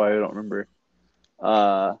 That's probably why I don't remember.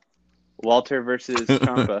 Walter versus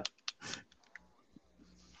Ciampa.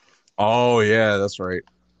 Oh yeah, that's right.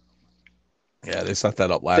 Yeah, they set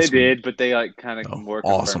that up last week. They did, but they like kind of more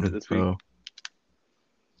confirmed it this week.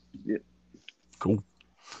 Yeah. Cool.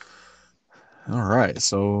 All right,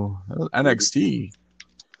 so NXT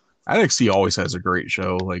always has a great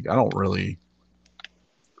show. Like, I don't really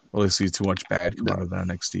see too much bad come out of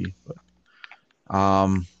NXT.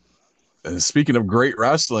 But, speaking of great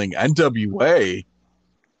wrestling, NWA,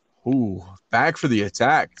 back for the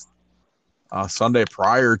attack Sunday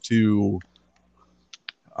prior to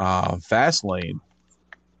Fastlane.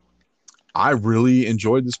 I really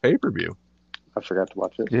enjoyed this pay-per-view. I forgot to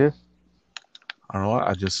watch it. Yeah. I don't know.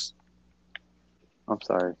 I'm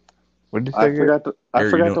sorry. What did you say? I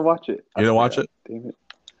forgot to watch it. You didn't watch it? Damn it.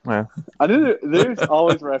 Yeah. I did. There's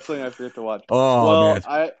always wrestling I forget to watch. Oh, man.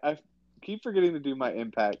 I keep forgetting to do my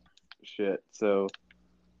Impact shit. So,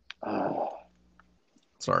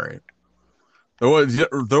 it's all right.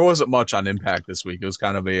 There wasn't much on Impact this week. It was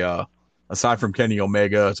kind of a aside from Kenny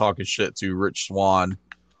Omega talking shit to Rich Swann,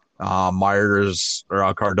 Myers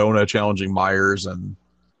or Cardona challenging Myers, and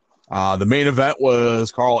the main event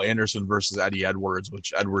was Carl Anderson versus Eddie Edwards,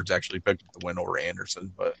 which Edwards actually picked up the win over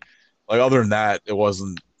Anderson. But like other than that, it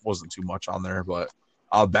wasn't too much on there. But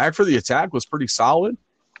back for the attack was pretty solid.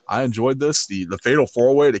 I enjoyed this. The fatal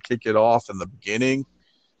 4-way to kick it off in the beginning.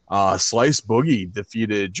 Slice Boogie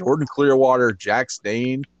defeated Jordan Clearwater, Jax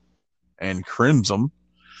Dane, and Crimson,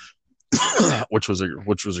 which was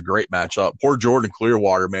a great matchup. Poor Jordan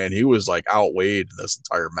Clearwater, man, he was like outweighed in this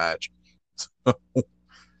entire match.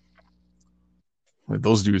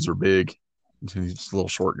 Those dudes are big. He's just a little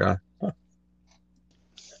short guy.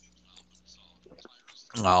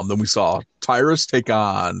 Then we saw Tyrus take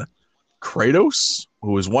on Kratos,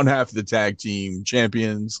 who is one half of the tag team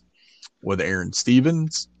champions with Aaron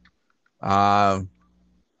Stevens.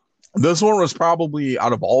 This one was probably,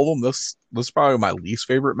 out of all of them, this is probably my least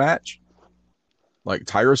favorite match. Like,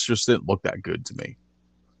 Tyrus just didn't look that good to me.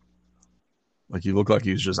 Like, he looked like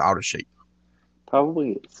he was just out of shape.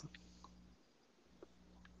 Probably is.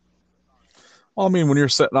 Well, I mean, when you're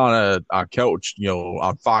sitting on a couch,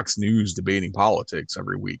 on Fox News debating politics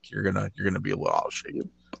every week, you're gonna be a little out of shape.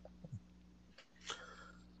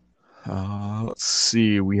 Let's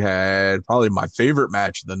see. We had probably my favorite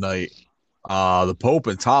match of the night. The Pope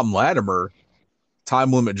and Tom Latimer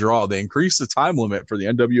time limit draw. They increased the time limit for the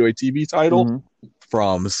NWA TV title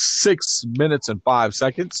from 6 minutes and 5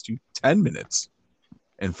 seconds to 10 minutes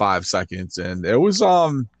and 5 seconds. And it was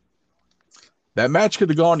that match could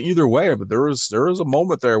have gone either way, but there was a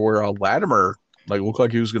moment there where Latimer looked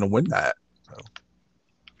like he was going to win that. So,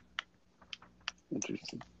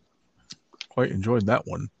 interesting. Quite enjoyed that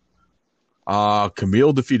one.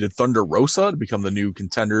 Camille defeated Thunder Rosa to become the new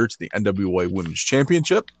contender to the NWA Women's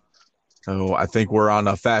Championship. So I think we're on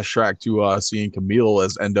a fast track to seeing Camille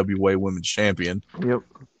as NWA Women's Champion. Yep.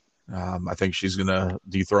 I think she's going to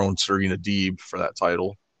dethrone Serena Deeb for that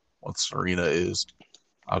title once Serena is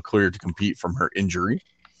cleared to compete from her injury.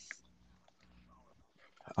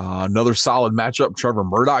 Another solid matchup. Trevor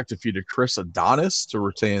Murdoch defeated Chris Adonis to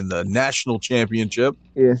retain the national championship.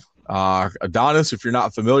 Yeah. Adonis, if you're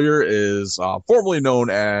not familiar, is formerly known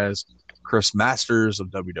as Chris Masters of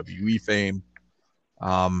WWE fame.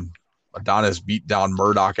 Adonis beat down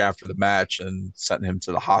Murdoch after the match and sent him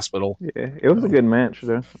to the hospital. Yeah, it was a good match,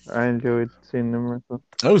 though. I enjoyed seeing them wrestle.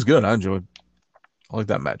 It was good. I like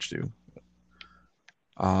that match, too.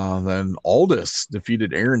 Then Aldis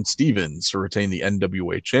defeated Aaron Stevens to retain the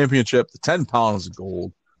NWA Championship. The 10 pounds of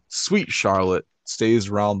gold. Sweet Charlotte stays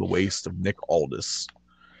around the waist of Nick Aldis.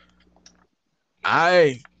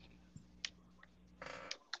 I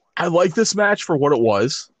like this match for what it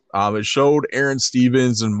was. It showed Aaron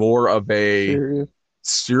Stevens in more of a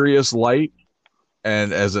serious light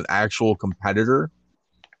and as an actual competitor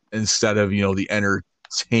instead of, the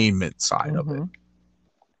entertainment side of it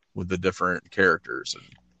with the different characters.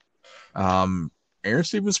 And Aaron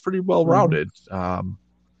Stevens pretty well rounded. And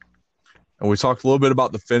we talked a little bit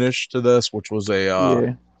about the finish to this, which was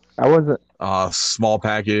I wasn't small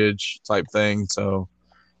package type thing. So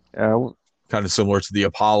kind of similar to the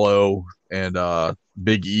Apollo and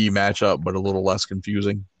Big E matchup, but a little less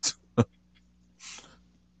confusing.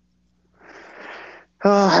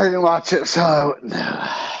 I didn't watch it, so I wouldn't know.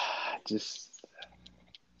 Just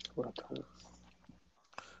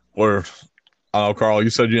Or, Carl, you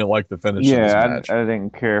said you didn't like the finish. of this match. I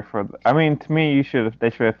didn't care for. I mean, to me, they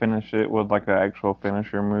should have finished it with like an actual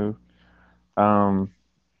finisher move.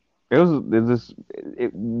 It was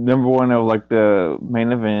number one of like the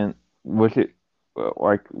main event, which it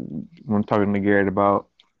like when talking to Garrett about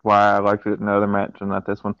why I liked it in the other match and not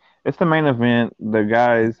this one. It's the main event. The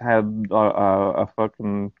guys had a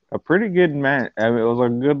pretty good match. I mean, it was a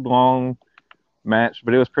good long match,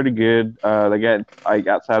 but it was pretty good. They got like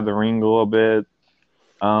outside the ring a little bit.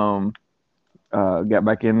 Got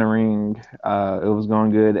back in the ring. It was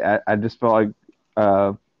going good. I just felt like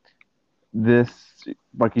this,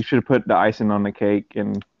 like you should have put the icing on the cake,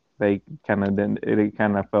 and they kind of didn't. It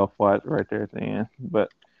kind of fell flat right there at the end.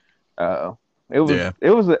 But it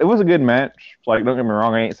was a good match. Like, don't get me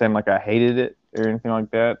wrong, I ain't saying like I hated it or anything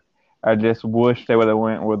like that. I just wish they would have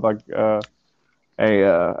went with like a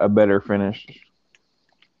better finish.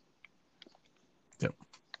 Yep.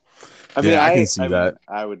 I mean, I can see that.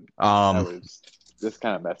 I would just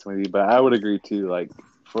kind of messing with you, but I would agree too. Like,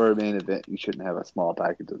 for a main event, you shouldn't have a small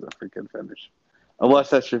package as a freaking finish, unless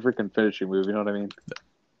that's your freaking finishing move. You know what I mean?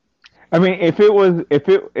 I mean, if it was,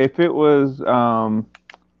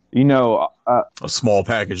 a small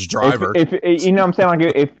package driver. If you know what I'm saying,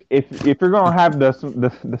 like if you're gonna have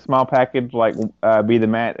the small package like be the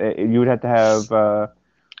match, you would have to have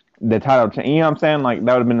the title change. You know what I'm saying? Like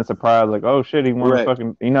that would have been a surprise. Like, oh shit, he won the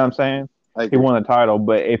fucking. You know what I'm saying? He won the title.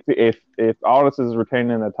 But if Aldis is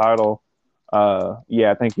retaining the title, I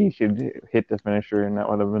think he should hit the finisher, and that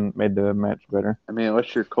would have made the match better. I mean,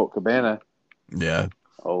 what's your Colt Cabana? Yeah.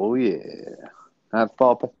 Oh yeah. Not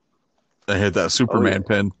fall. They hit that Superman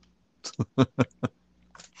pin.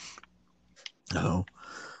 No.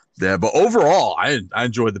 Yeah, but overall, I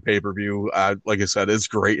enjoyed the pay-per-view. Like I said, it's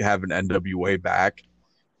great having NWA back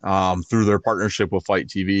through their partnership with Fight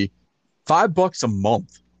TV. $5 a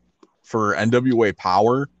month for NWA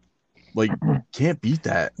Power. Like, can't beat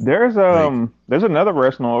that. There's another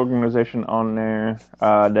wrestling organization on there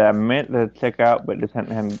that I meant to check out, but just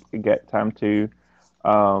hadn't got time to.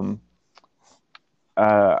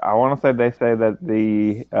 I want to say they say that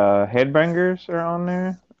the Headbangers are on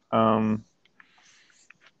there.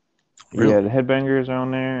 Really? Yeah, the Headbangers are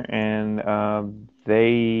on there, and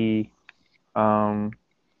they I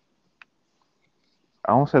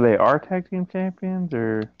want to say they are tag team champions,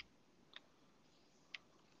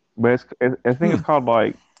 but I think it's called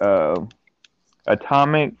like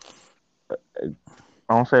Atomic.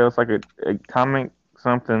 I want to say it's like a Atomic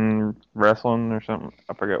something wrestling or something.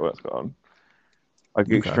 I forget what it's called. Like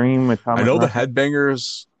Extreme Atomic. I know the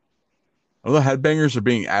Headbangers. The Headbangers are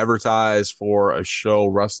being advertised for a show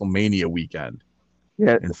WrestleMania weekend.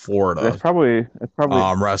 Yeah, in Florida. That's probably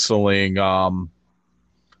wrestling. The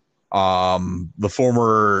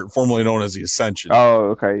formerly known as the Ascension.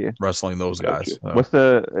 Oh, okay, yeah. Wrestling those guys. What's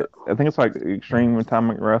I think it's like Extreme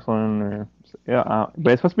Atomic Wrestling, or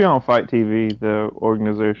but it's supposed to be on Fight TV, the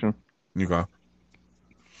organization. Okay.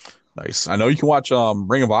 Nice. I know you can watch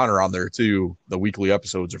Ring of Honor on there too. The weekly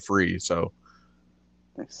episodes are free, so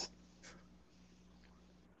nice.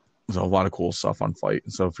 There's a lot of cool stuff on Fight.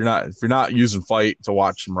 So if you're not using Fight to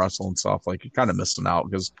watch some wrestling stuff, like you're kind of missing out,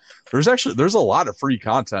 because there's a lot of free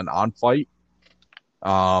content on Fight.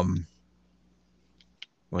 Lots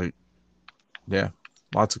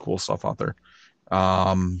of cool stuff out there.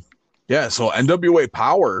 So NWA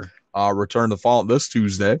Power returned this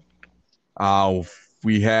Tuesday.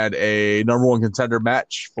 We had a number one contender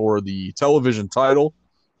match for the television title.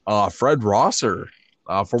 Fred Rosser,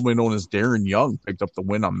 formerly known as Darren Young, picked up the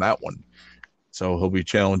win on that one. So he'll be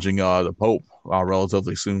challenging the Pope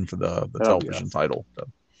relatively soon for the television title. So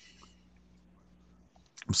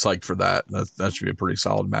I'm psyched for that. That should be a pretty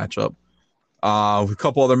solid matchup. A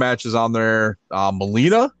couple other matches on there.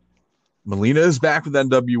 Melina is back with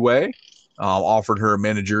NWA. Offered her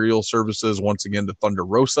managerial services once again to Thunder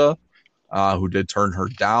Rosa, who did turn her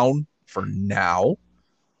down for now.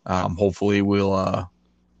 Hopefully we'll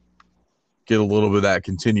get a little bit of that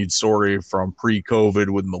continued story from pre-COVID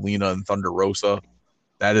with Melina and Thunder Rosa.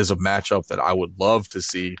 That is a matchup that I would love to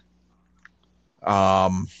see.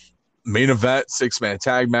 Main event, 6-man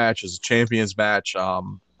tag match is a champions match. Of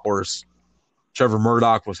course, Trevor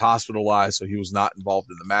Murdoch was hospitalized, so he was not involved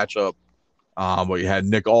in the matchup. But you had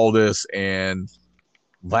Nick Aldis and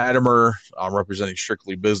Latimer representing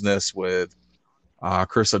Strictly Business with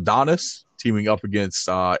Chris Adonis teaming up against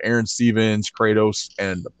Aaron Stevens, Kratos,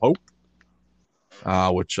 and the Pope,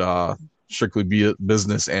 which Strictly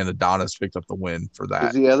Business and Adonis picked up the win for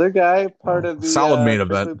that. Is the other guy part of the solid main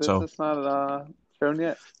Strictly event? Business not shown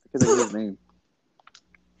yet? I can't think of his name.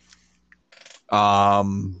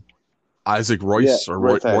 Isaac Royce or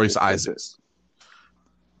Royce Isaacs.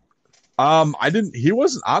 He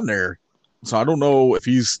wasn't on there, so I don't know if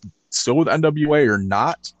he's still with NWA or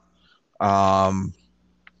not.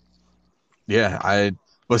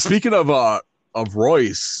 But speaking of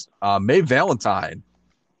Royce, Mae Valentine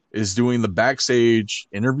is doing the backstage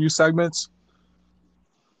interview segments.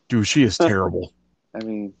 Dude, she is terrible. I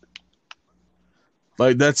mean,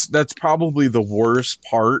 like that's probably the worst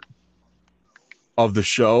part of the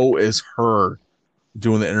show is her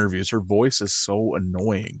doing the interviews. Her voice is so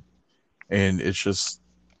annoying, and it's just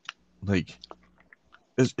like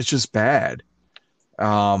it's just bad.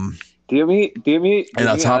 do you mean? And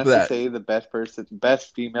on top of that, say the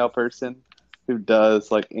best female person who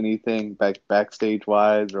does like anything backstage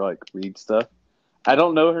wise or like read stuff. I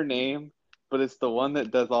don't know her name, but it's the one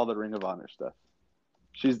that does all the Ring of Honor stuff.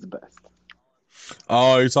 She's the best.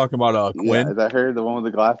 Oh, you're talking about Quinn? Yeah, is that her? The one with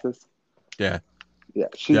the glasses? Yeah. Yeah,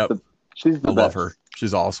 she's the best. Love her.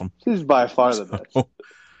 She's awesome. She's by far the best.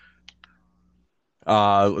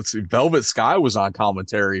 Let's see. Velvet Sky was on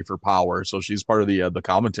commentary for Power, so she's part of the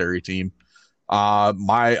commentary team. I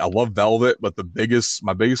love Velvet, but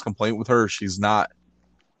my biggest complaint with her, she's not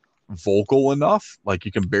vocal enough. Like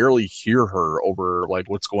you can barely hear her over like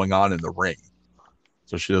what's going on in the ring.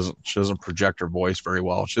 So she doesn't project her voice very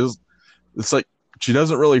well. It's like she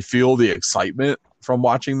doesn't really feel the excitement from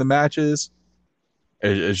watching the matches.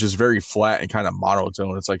 It's just very flat and kind of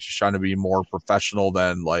monotone. It's like she's trying to be more professional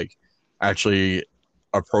than like actually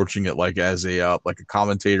approaching it like as a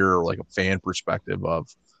commentator or like a fan perspective of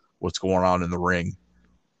what's going on in the ring.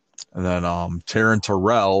 And then Taryn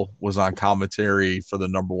Terrell was on commentary for the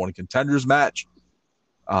number one contenders match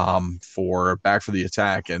for Back for the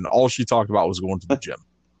Attack, and all she talked about was going to the gym.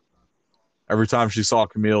 Every time she saw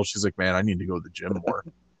Camille, she's like, man, I need to go to the gym more.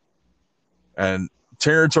 And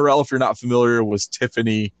Taryn Terrell, if you're not familiar, was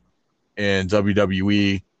Tiffany in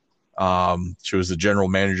WWE. She was the general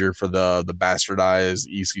manager for the bastardized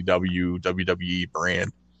ECW WWE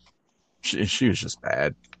brand. She was just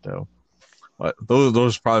bad, though. But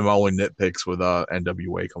those are probably my only nitpicks with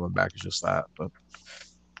NWA coming back. Is just that. But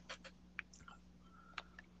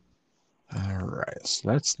all right,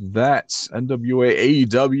 so that's NWA.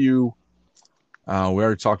 AEW. We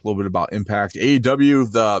already talked a little bit about Impact.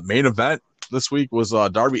 AEW. The main event this week was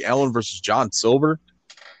Darby Allin versus John Silver,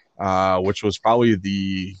 which was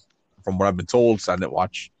probably from what I've been told, so I didn't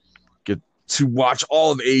get to watch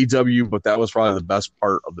all of AEW, but that was probably the best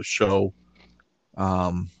part of the show.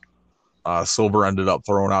 Silver ended up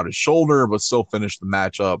throwing out his shoulder, but still finished the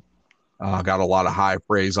matchup. Got a lot of high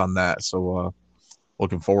praise on that, so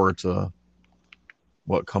looking forward to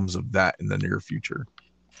what comes of that in the near future.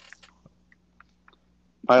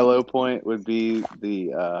 My low point would be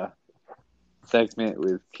the segment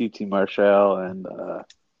with QT Marshall and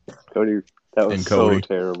Cody. That was so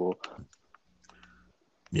terrible.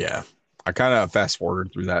 Yeah, I kind of fast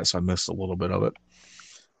forwarded through that, so I missed a little bit of it.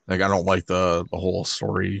 Like I don't like the whole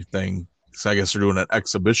story thing. So I guess they're doing an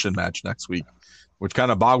exhibition match next week, which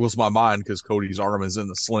kind of boggles my mind because Cody's arm is in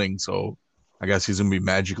the sling. So I guess he's gonna be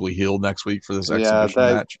magically healed next week for this exhibition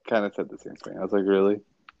match. Kind of said the same thing. I was like, really?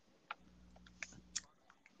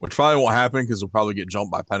 Which probably won't happen because we'll probably get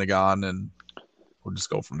jumped by Pentagon and we'll just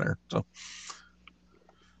go from there. So,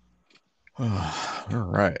 all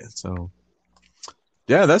right. So,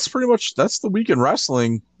 yeah, that's the week in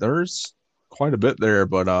wrestling. There's quite a bit there,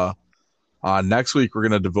 but next week we're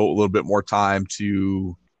going to devote a little bit more time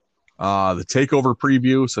to the TakeOver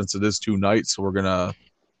preview since it is 2 nights. So we're going to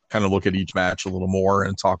kind of look at each match a little more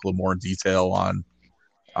and talk a little more in detail on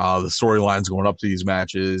the storylines going up to these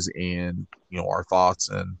matches and, our thoughts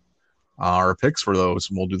and our picks for those.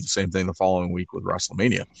 And we'll do the same thing the following week with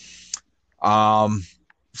WrestleMania.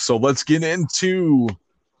 So let's get into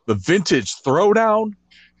the Vintage Throwdown,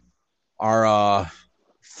 our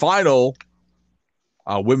final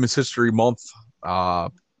Women's History Month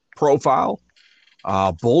profile.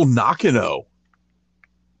 Bull Nakano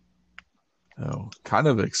Kind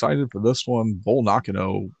of excited for this one. Bull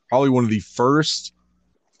Nakano, probably one of the first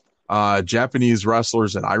Japanese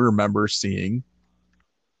wrestlers that I remember seeing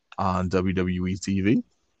on WWE TV,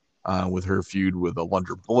 with her feud with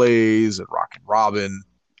Alundra Blaze and Rockin' Robin,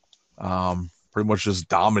 pretty much just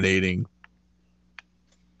dominating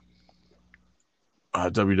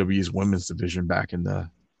WWE's women's division back in the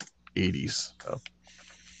 80s. So.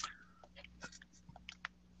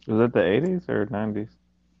 Was it the 80s or 90s?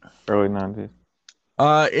 Early 90s.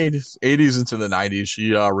 80s into the 90s.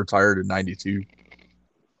 She retired in 92.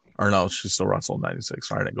 Or no, she still wrestled in 96.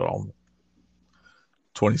 Sorry, I didn't go on.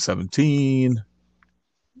 2017.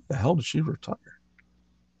 The hell did she retire?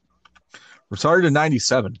 Retired in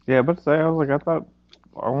 97. Yeah, but I was like, I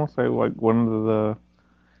want to say like one of the.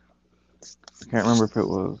 I can't remember if it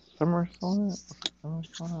was SummerSlam.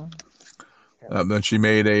 Then she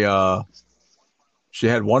made she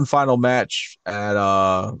had one final match at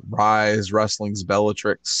Rise Wrestling's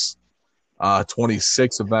Bellatrix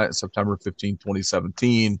 26 event, September 15,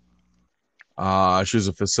 2017. She was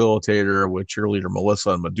a facilitator with cheerleader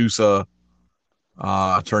Melissa and Medusa.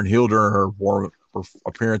 Turned heel during her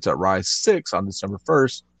appearance at Rise 6 on December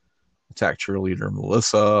 1st. Attacked cheerleader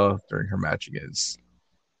Melissa during her match against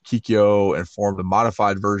Kikyo and formed a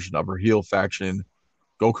modified version of her heel faction,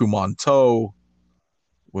 Gokumon To,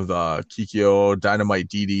 with Kikyo, Dynamite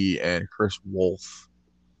Didi, and Chris Wolf.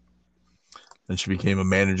 Then she became a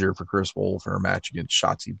manager for Chris Wolf in her match against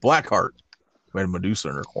Shotzi Blackheart, who had Medusa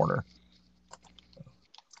in her corner.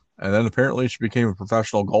 And then apparently she became a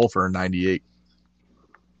professional golfer in 98.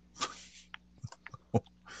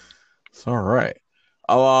 It's all right.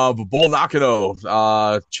 But Bull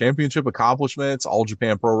Nakano, championship accomplishments, All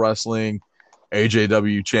Japan Pro Wrestling,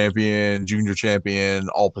 AJW champion, junior champion,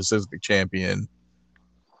 All Pacific champion,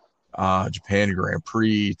 Japan Grand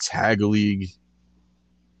Prix, Tag League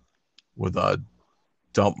with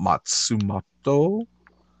Dump Matsumoto,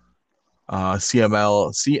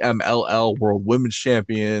 CMLL World Women's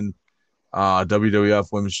Champion, WWF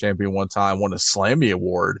Women's Champion one time, won a Slammy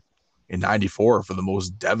Award in 94 for the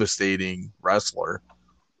most devastating wrestler.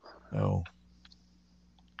 Bull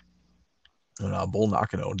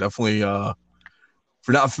Nakano, definitely. If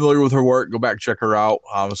you're not familiar with her work, go back check her out.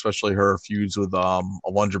 Especially her feuds with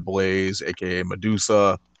Alundra Blaze, aka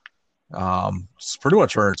Medusa. Pretty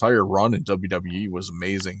much her entire run in WWE was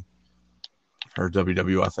amazing. Her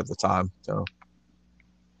WWF at the time, so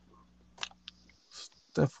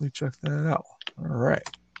definitely check that out. All right,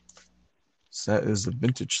 so that is the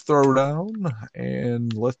vintage throwdown,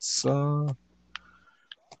 and let's.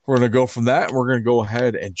 We're going to go from that. We're going to go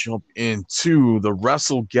ahead and jump into the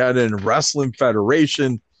WrestleGeddon Wrestling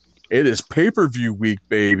Federation. It is pay-per-view week,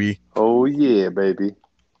 baby. Oh, yeah, baby.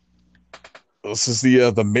 This is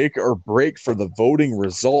the make or break for the voting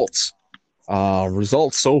results.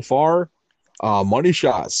 Results so far, Money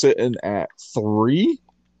Shot sitting at 3.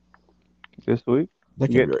 This week? I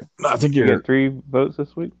think you get 3 votes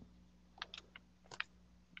this week?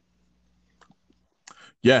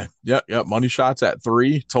 Yeah. Money Shot's at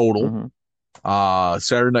 3 total. Mm-hmm.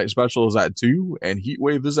 Saturday Night Special is at 2, and Heat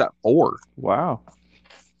Wave is at 4. Wow.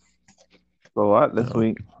 That's a lot this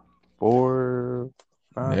week. 4,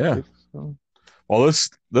 5, 6, 7. Well,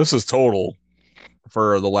 this is total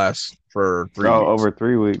for 3 weeks. Over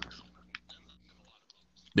 3 weeks.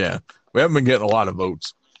 Yeah. We haven't been getting a lot of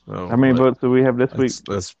votes. So, how many votes do we have this week?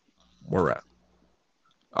 That's where we're at.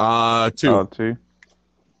 2. Oh, 2.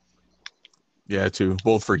 Yeah, 2.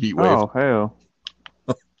 Both for Heat Wave. Oh, hell.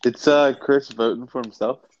 It's Chris voting for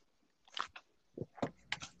himself.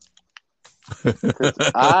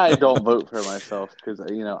 I don't vote for myself because,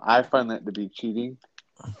 I find that to be cheating.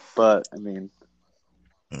 But,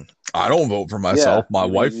 I don't vote for myself. My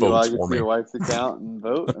wife votes for me. Your wife's account and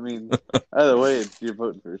vote. Either way, you're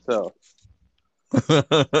voting for yourself.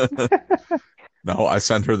 No, I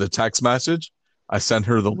send her the text message. I send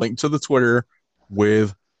her the link to the Twitter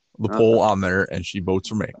with the poll on there, and she votes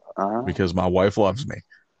for me because my wife loves me.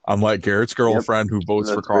 I'm like Garrett's girlfriend who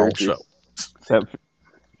votes for Carl's show.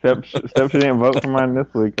 Except she didn't vote for mine this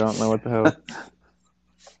week. I don't know what the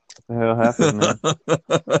hell happened there.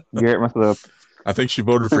 Garrett must have. I think she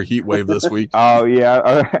voted for Heat Wave this week. Oh, yeah.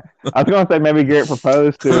 I was going to say maybe Garrett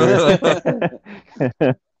proposed to her.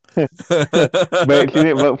 But she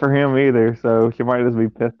didn't vote for him either, so she might just be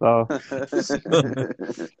pissed off.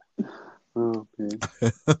 Okay.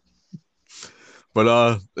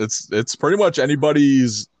 But it's pretty much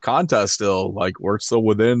anybody's contest still. Like, we're still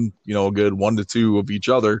within, a good 1 to 2 of each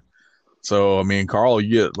other. So, Carl,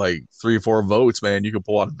 you get like 3 or 4 votes, man. You can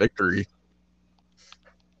pull out a victory.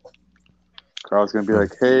 Carl's going to be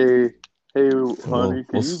like, hey, Hey, honey,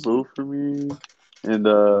 can you vote for me? And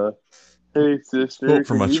hey, sister, Vote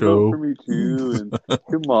for can my you show. vote for me too? And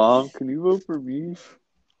hey, mom, can you vote for me?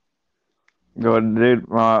 Go, dude.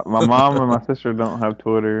 My mom and my sister don't have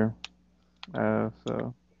Twitter,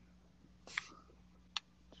 so.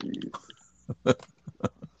 Jeez.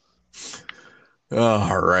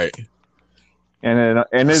 All right. And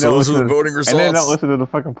they So don't those are listen the voting and they don't results. listen to the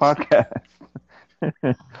fucking podcast.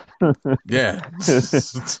 Yeah.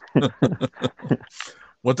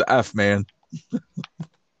 What the F, man?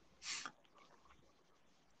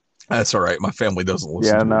 That's all right. My family doesn't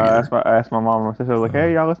listen Yeah, to no. it either. I asked my mom and my sister, like,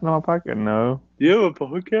 "Hey, y'all listen to my podcast?" No. You have a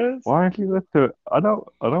podcast? Why aren't you listen to it? I don't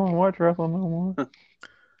watch wrestling no more. I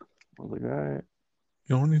was like, all right.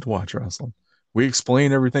 You don't need to watch wrestling. We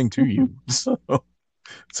explain everything to you, so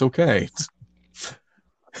it's okay.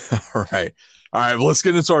 All right. Well, let's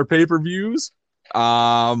get into our pay-per-views.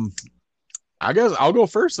 I guess I'll go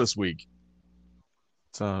first this week.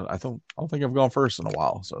 So I don't think I've gone first in a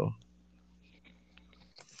while, so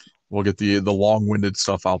we'll get the long-winded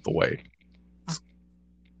stuff out the way.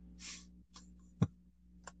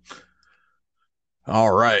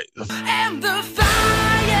 All right. And the fire,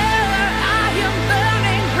 I am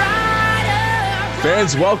burning brighter.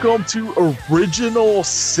 Fans, welcome to Original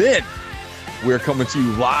Sin. We're coming to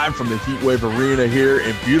you live from the Heatwave Arena here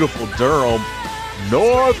in beautiful Durham,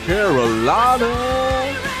 North Carolina.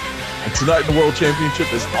 And tonight the World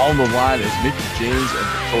Championship is on the line as Mickie James and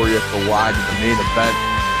Victoria collide in the main event.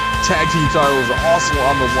 Tag team titles are also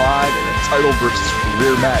on the line in a title versus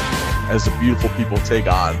career match as the beautiful people take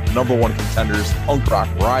on number one contenders, Punk Rock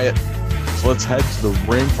Riot. So let's head to the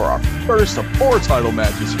ring for our first of 4 title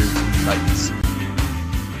matches here tonight.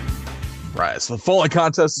 Right, so the following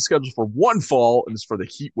contest is scheduled for one fall and is for the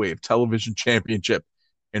Heatwave Television Championship.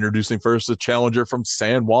 Introducing first the challenger from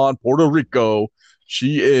San Juan, Puerto Rico.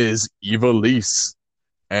 She is Ivelisse.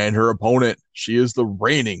 And her opponent, she is the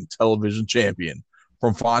reigning television champion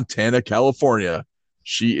from Fontana, California.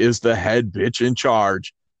 She is the head bitch in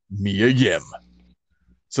charge, Mia Yim.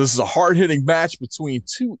 So this is a hard-hitting match between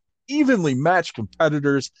 2 evenly matched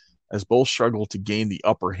competitors as both struggle to gain the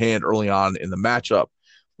upper hand early on in the matchup.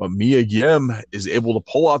 But Mia Yim is able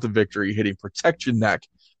to pull out the victory, hitting Protection Neck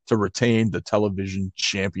to retain the television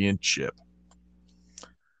championship.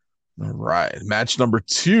 All right, match number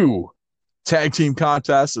 2. Tag team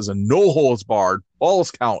contest is a no-holds-barred, balls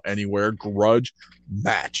count anywhere grudge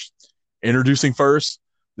match. Introducing first,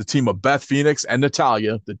 the team of Beth Phoenix and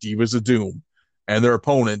Natalya, the Divas of Doom, and their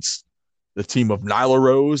opponents, the team of Nyla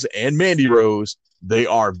Rose and Mandy Rose. They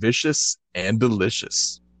are Vicious and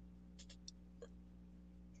Delicious.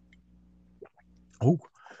 Oh,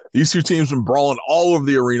 these 2 teams have been brawling all over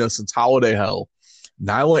the arena since Holiday Hell.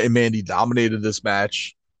 Nyla and Mandy dominated this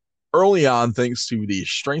match early on thanks to the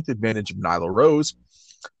strength advantage of Nyla Rose,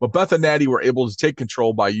 but Beth and Natty were able to take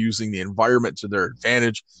control by using the environment to their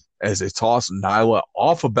advantage as they tossed Nyla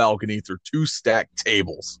off a balcony through 2 stacked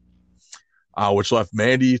tables, which left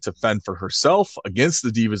Mandy to fend for herself against the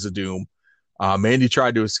Divas of Doom. Mandy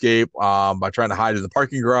tried to escape by trying to hide in the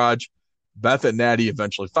parking garage. Beth and Natty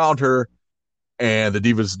eventually found her, and the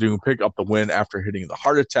Divas of Doom pick up the win after hitting the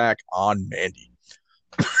heart attack on Mandy.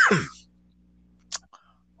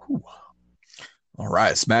 All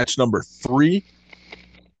right, it's match number 3.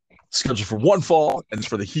 Scheduled for one fall, and it's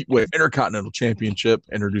for the Heatwave Intercontinental Championship.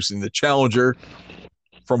 Introducing the challenger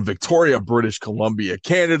from Victoria, British Columbia,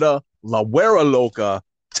 Canada, La Huera Loca,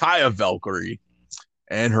 Taya Valkyrie.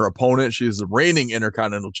 And her opponent, she is the reigning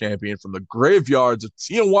Intercontinental Champion from the graveyards of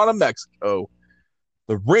Tijuana, Mexico.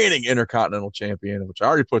 The reigning Intercontinental Champion, which I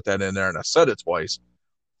already put that in there and I said it twice,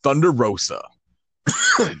 Thunder Rosa.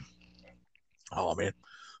 Oh, man.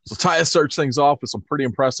 So Taya starts things off with some pretty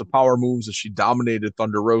impressive power moves as she dominated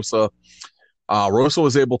Thunder Rosa. Rosa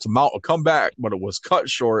was able to mount a comeback, but it was cut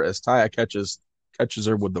short as Taya catches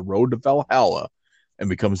her with the Road to Valhalla and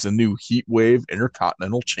becomes the new Heatwave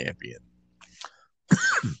Intercontinental Champion.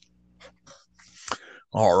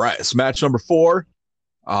 All right, it's match number 4.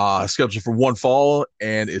 Scheduled for one fall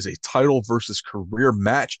and is a title versus career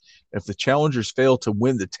match. If the challengers fail to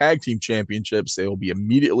win the tag team championships, they will be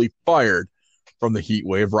immediately fired from the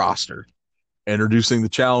Heatwave roster. Introducing the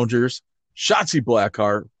challengers, Shotzi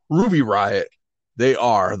Blackheart, Ruby Riott. They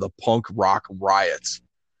are the Punk Rock Riots.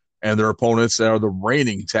 And their opponents are the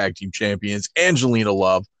reigning tag team champions, Angelina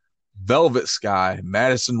Love, Velvet Sky,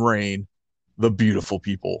 Madison Rayne, the beautiful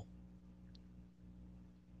people.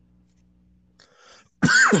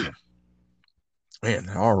 Man,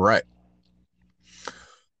 all right.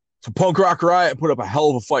 So Punk Rock Riot put up a hell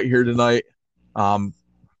of a fight here tonight,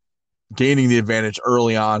 gaining the advantage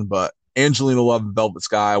early on, but Angelina Love and Velvet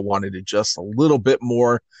Sky wanted it just a little bit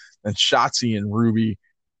more than Shotzi and Ruby,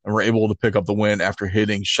 and were able to pick up the win after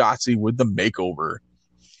hitting Shotzi with the makeover.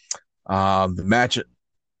 The match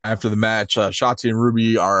after the match, Shotzi and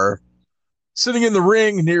Ruby are sitting in the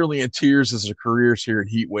ring, nearly in tears, as their careers here in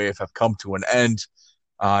Heatwave have come to an end.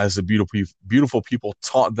 As the beautiful people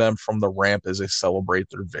taunt them from the ramp as they celebrate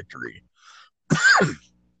their victory.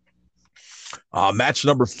 Match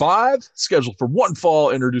number 5, scheduled for one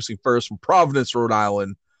fall, introducing first from Providence, Rhode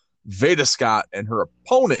Island, Veda Scott, and her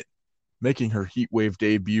opponent, making her Heatwave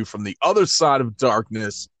debut from the other side of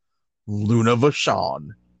darkness, Luna Vachon.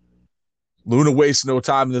 Luna wasted no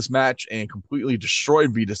time in this match and completely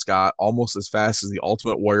destroyed Veda Scott almost as fast as the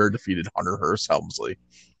Ultimate Warrior defeated Hunter Hearst Helmsley.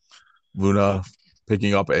 Luna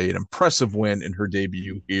picking up an impressive win in her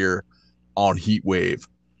debut here on Heatwave.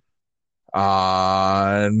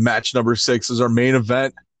 Match number 6 is our main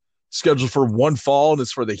event, scheduled for one fall, and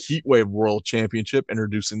it's for the Heatwave World Championship,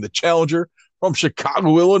 introducing the challenger from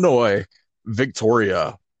Chicago, Illinois,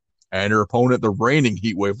 Victoria, and her opponent, the reigning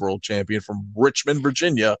Heatwave World Champion from Richmond,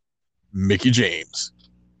 Virginia, Mickie James.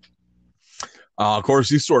 Of course,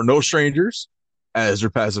 these two are no strangers, as their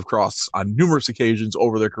paths have crossed on numerous occasions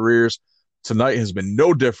over their careers. Tonight has been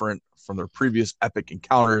no different from their previous epic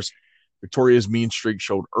encounters. Victoria's mean streak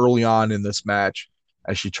showed early on in this match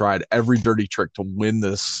as she tried every dirty trick to win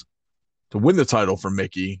the title from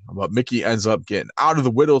Mickie, but Mickie ends up getting out of the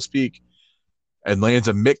Widow's Peak and lands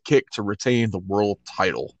a Mick kick to retain the world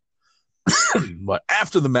title. But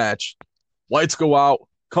after the match, lights go out,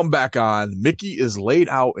 come back on. Mickie is laid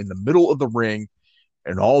out in the middle of the ring,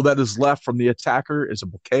 and all that is left from the attacker is a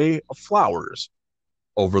bouquet of flowers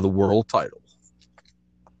over the world title.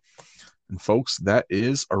 And folks, that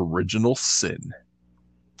is Original Sin.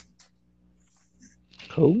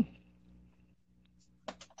 Cool.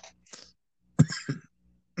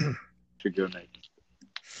 Should go next.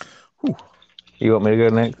 Whew. You want me to go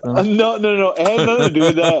next? No. It has nothing to do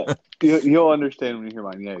with that. You'll understand when you hear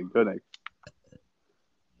mine. Yeah, go next.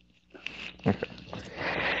 Okay.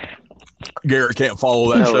 Garrett can't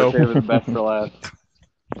follow that show. We're saving the best for last.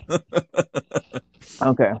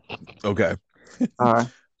 Okay. Okay. All right.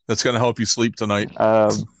 That's going to help you sleep tonight. I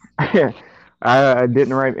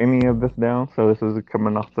didn't write any of this down, so this is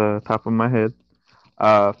coming off the top of my head.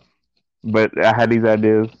 But I had these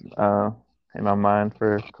ideas in my mind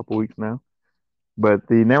for a couple weeks now. But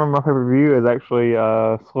the name of my pay-per-view is actually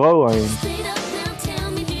Slow Lane.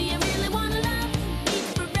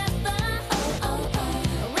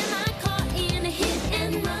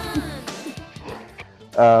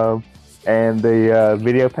 And the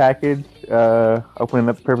video package opening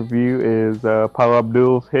up the pay-per-view is Paula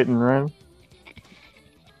Abdul's Hit and Run.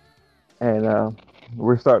 And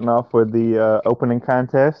we're starting off with the opening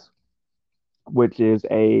contest, which is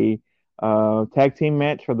a tag team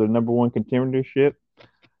match for the number 1 contendership.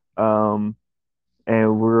 And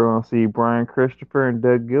we're going to see Brian Christopher and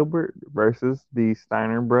Doug Gilbert versus the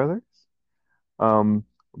Steiner brothers.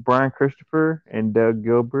 Brian Christopher and Doug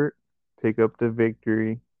Gilbert pick up the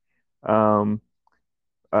victory. They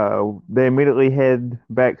immediately head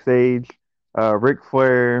backstage. Ric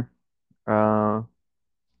Flair and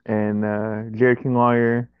Jerry King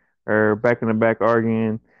Lawyer are back in the back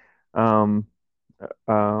arguing. And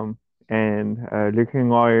Jerry King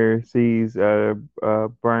Lawyer sees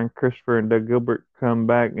Brian Christopher and Doug Gilbert come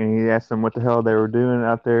back, and he asks them what the hell they were doing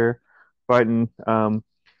out there fighting for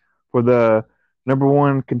the number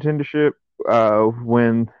 1 contendership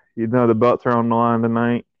when the belts are on the line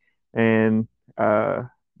tonight, and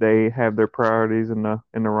they have their priorities in the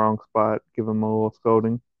wrong spot. Give them a little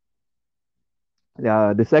scolding.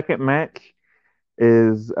 The second match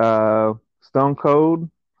is Stone Cold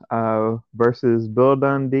versus Bill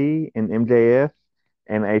Dundee and MJF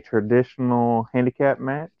in a traditional handicap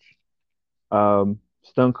match.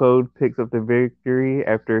 Stone Cold picks up the victory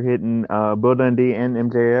after hitting Bill Dundee and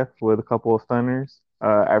MJF with a couple of stunners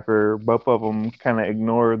after both of them kind of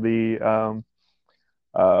ignore the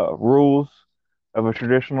rules of a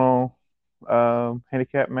traditional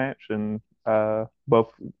handicap match and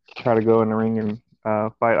both try to go in the ring and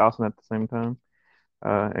fight Austin at the same time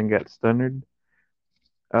and get stunned.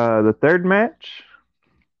 The third match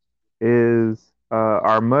is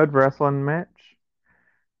our mud wrestling match.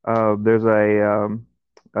 There's a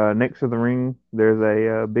next to the ring, there's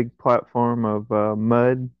a big platform of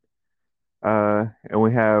mud, and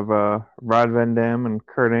we have Rod Van Dam and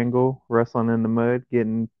Kurt Angle wrestling in the mud,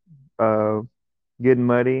 getting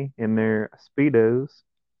muddy in their Speedos.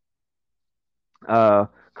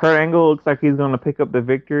 Kurt Angle looks like he's going to pick up the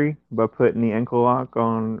victory by putting the ankle lock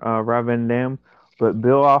on Rod Van Dam, but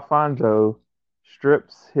Bill Alfonso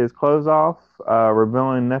strips his clothes off,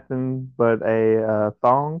 revealing nothing but a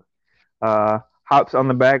thong. Hops on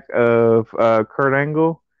the back of Kurt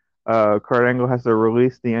Angle. Kurt Angle has to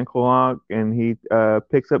release the ankle lock, and he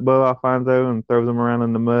picks up Bo Alfonso and throws him around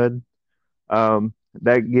in the mud.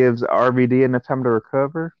 That gives RVD enough time to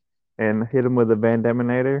recover and hit him with a Van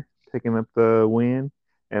Daminator, picking up the win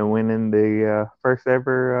and winning the first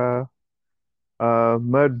ever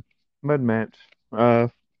mud match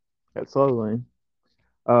at Slow Lane.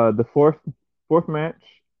 The fourth match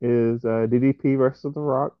is DDP versus The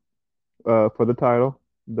Rock for the title,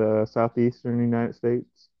 the Southeastern United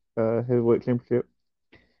States Heavyweight Championship.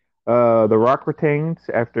 The Rock retains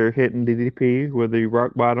after hitting DDP with the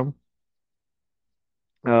rock bottom.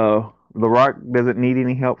 The Rock doesn't need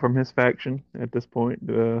any help from his faction at this point.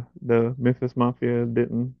 The Memphis Mafia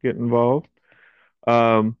didn't get involved.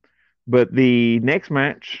 But the next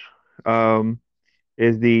match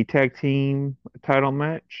is the tag team title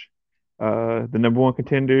match. The number one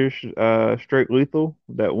contenders, Straight Lethal,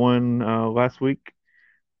 that won last week,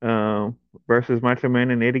 versus Macho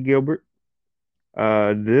Man and Eddie Gilbert.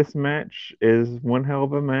 This match is one hell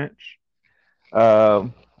of a match.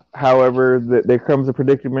 However, there comes a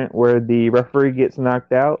predicament where the referee gets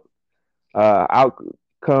knocked out. Out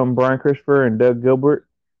come Brian Christopher and Doug Gilbert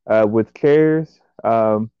with chairs.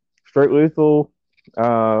 Straight Lethal,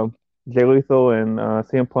 Jay Lethal, and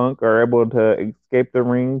CM Punk are able to escape the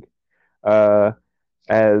ring as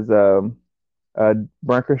Brian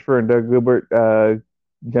Christopher and Doug Gilbert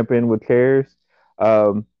jump in with chairs.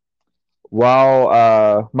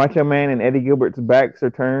 While Macho Man and Eddie Gilbert's backs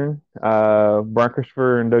are turned, Brian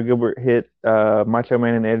Christopher and Doug Gilbert hit Macho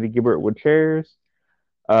Man and Eddie Gilbert with chairs.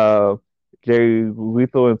 Jay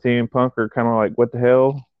Lethal and CM Punk are kind of like, what the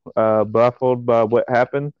hell, baffled by what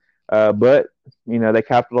happened. But, they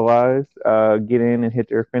capitalize, get in and hit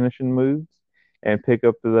their finishing moves and pick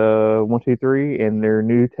up the 1, 2, 3, and their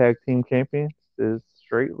new tag team champions is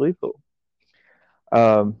Straight Lethal.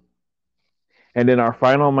 And then our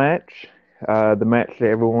final match, the match that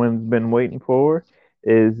everyone's been waiting for,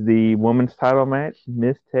 is the women's title match,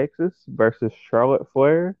 Miss Texas versus Charlotte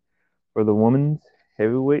Flair for the women's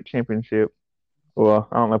heavyweight championship. Well,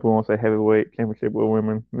 I don't know if we want to say heavyweight championship with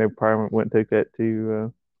women. They probably wouldn't take that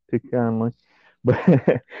too kindly. But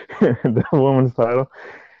the women's title.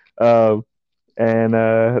 And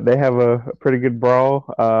they have a pretty good brawl.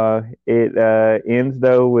 It ends,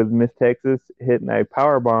 though, with Miss Texas hitting a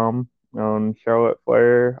power bomb on Charlotte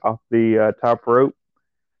Flair off the top rope,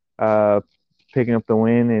 picking up the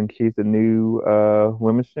win, and she's the new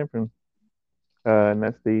women's champion. And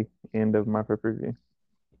that's the end of my pay-per-view.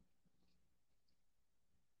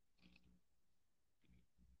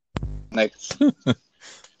 Next.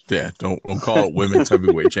 Yeah, don't call it women's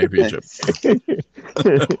heavyweight championship.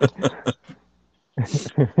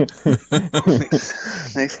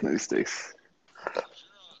 Next news, Steve.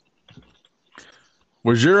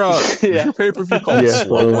 Was your your pay-per-view called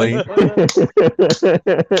Slow Lane?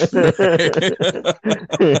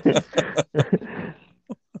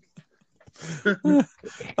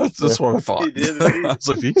 That's just what I thought. He did, I was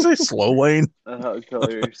like, did you say Slow Lane?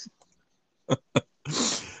 Colors.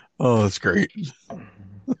 Oh, that's great.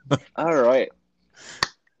 All right.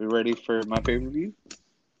 We ready for my pay-per-view?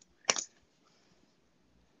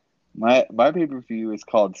 My pay-per-view is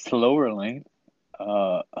called Slower Lane.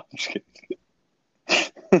 I'm just kidding.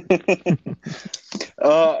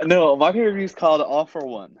 No, my pay-per-view is called All for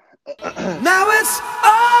One. Now it's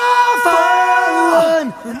all for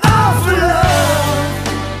one, all for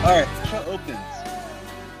love. All right, the show opens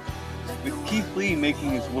with Keith Lee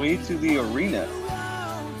making his way to the arena.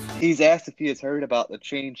 He's asked if he has heard about the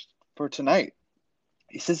change for tonight.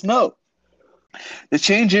 He says no. The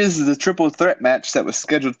change is the triple threat match that was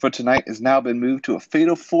scheduled for tonight has now been moved to a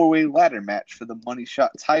fatal four-way ladder match for the Money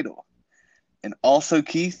Shot title. And also,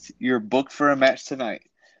 Keith, you're booked for a match tonight.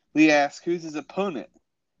 Lee asks who's his opponent.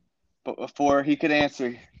 But before he could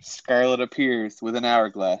answer, Scarlett appears with an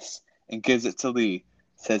hourglass and gives it to Lee.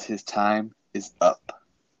 Says his time is up.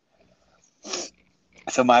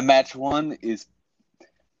 So my match one is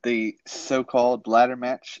the so-called ladder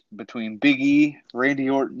match between Big E, Randy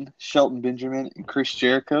Orton, Shelton Benjamin, and Chris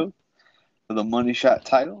Jericho for the Money Shot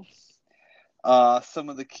title. Some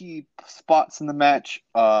of the key spots in the match,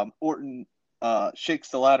 Orton shakes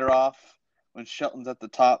the ladder off when Shelton's at the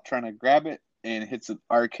top trying to grab it and hits an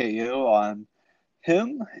RKO on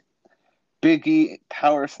him. Big E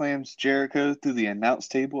power slams Jericho through the announce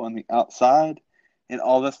table on the outside, and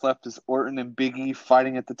all that's left is Orton and Big E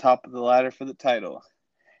fighting at the top of the ladder for the title.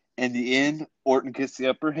 In the end, Orton gets the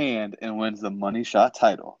upper hand and wins the Money Shot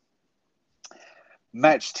title.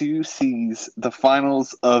 Match 2 sees the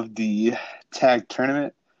finals of the tag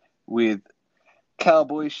tournament with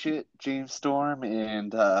Cowboy Shit, James Storm,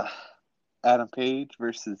 and Adam Page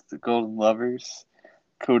versus the Golden Lovers,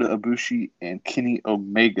 Kota Ibushi, and Kenny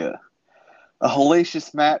Omega. A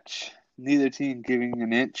hellacious match, neither team giving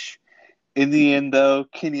an inch. In the end, though,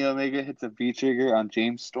 Kenny Omega hits a V-trigger on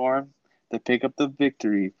James Storm to pick up the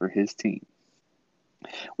victory for his team.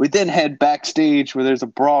 We then head backstage where there's a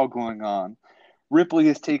brawl going on. Ripley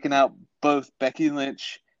has taken out both Becky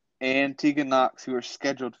Lynch and Tegan Nox, who are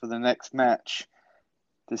scheduled for the next match,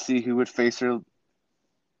 to see who would face her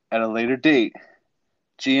at a later date.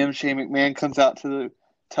 GM Shane McMahon comes out to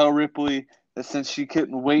tell Ripley that since she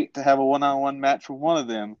couldn't wait to have a one-on-one match with one of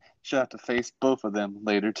them, she'll have to face both of them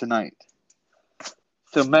later tonight.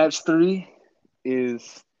 So match 3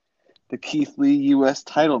 is the Keith Lee U.S.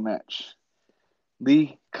 title match.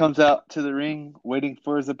 Lee comes out to the ring waiting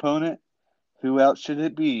for his opponent. Who else should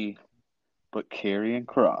it be but Karrion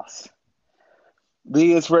Kross?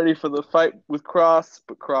 Lee is ready for the fight with Kross,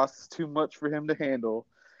 but Kross is too much for him to handle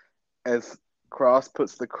as Kross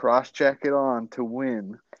puts the Kross jacket on to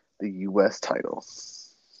win the U.S. title.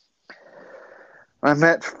 My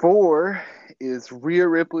match 4 is Rhea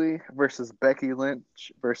Ripley versus Becky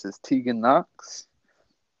Lynch versus Tegan Nox.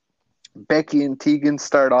 Becky and Tegan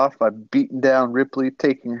start off by beating down Ripley,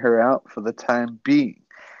 taking her out for the time being.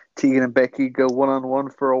 Tegan and Becky go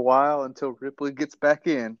one-on-one for a while until Ripley gets back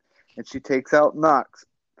in and she takes out Nox.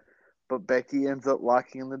 But Becky ends up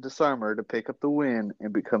locking in the disarmer to pick up the win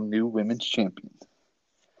and become new women's champions.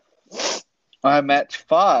 My match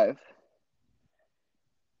 5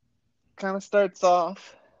 kind of starts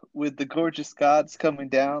off with the Gorgeous Gods coming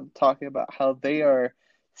down, talking about how they are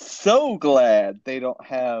so glad they don't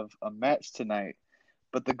have a match tonight.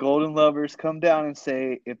 But the Golden Lovers come down and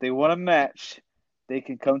say if they want a match, they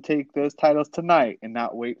can come take those titles tonight and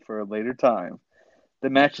not wait for a later time. The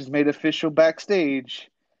match is made official backstage.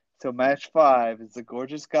 So match 5 is the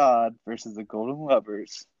Gorgeous God versus the Golden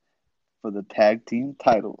Lovers for the tag team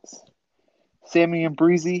titles. Sammy and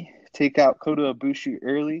Breezy take out Kota Ibushi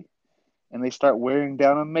early, and they start wearing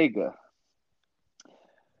down Omega.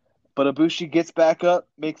 But Ibushi gets back up,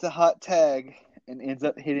 makes a hot tag, and ends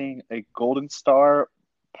up hitting a Golden Star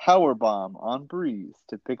powerbomb on Breeze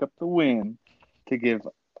to pick up the win to give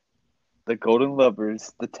the Golden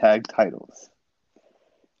Lovers the tag titles.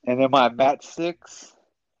 And then my match 6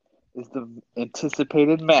 is the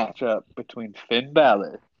anticipated matchup between Finn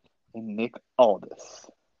Balor and Nick Aldis.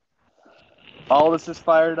 Aldis is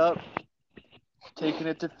fired up, taking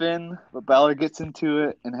it to Finn, but Balor gets into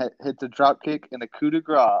it and hits a dropkick and a coup de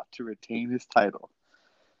grace to retain his title.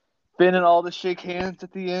 Finn and Aldis shake hands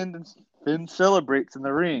at the end, and Finn celebrates in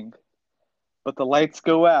the ring. But the lights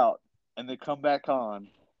go out, and they come back on,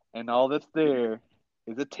 and all that's there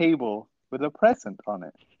is a table with a present on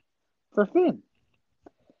it for Finn.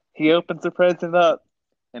 He opens the present up,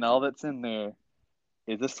 and all that's in there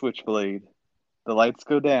is a switchblade. The lights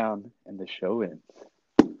go down, and the show ends.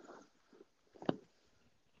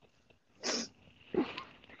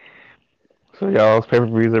 So y'all's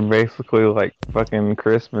pay-per-views are basically like fucking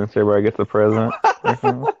Christmas. Everybody gets a present.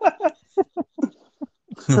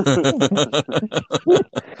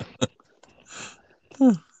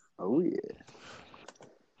 Oh yeah.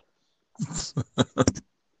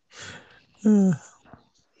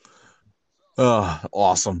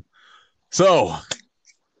 Awesome. So,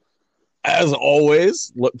 as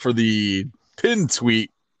always, look for the pinned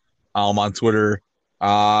tweet on Twitter.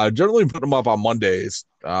 Generally put them up on Mondays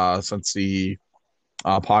since the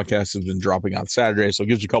podcast has been dropping on Saturday, so it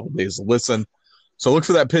gives you a couple days to listen. So look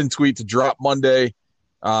for that pinned tweet to drop Monday.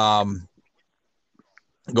 Go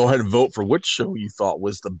ahead and vote for which show you thought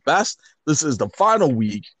was the best. This is the final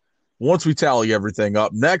week. Once we tally everything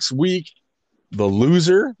up, next week, the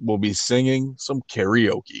loser will be singing some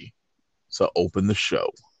karaoke to open the show.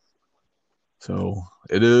 So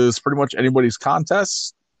it is pretty much anybody's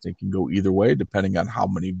contest. It can go either way depending on how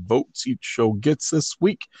many votes each show gets this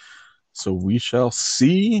week. So we shall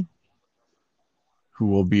see who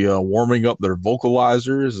will be warming up their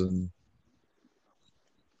vocalizers and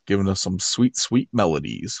giving us some sweet, sweet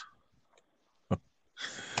melodies.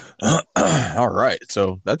 All right.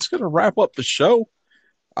 So that's going to wrap up the show.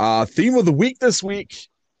 Theme of the week this week,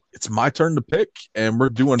 it's my turn to pick, and we're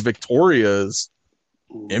doing Victoria's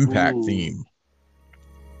Impact theme.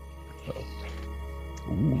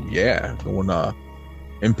 Ooh, yeah, going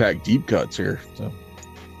Impact deep cuts here. So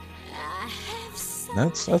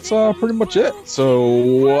that's pretty much it.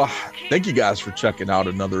 So thank you guys for checking out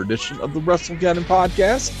another edition of the WrestleGeddon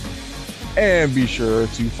podcast. And be sure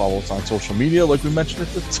to follow us on social media, like we mentioned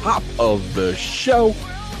at the top of the show.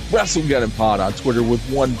 WrestleGeddon Pod on Twitter with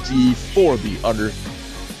 1D for the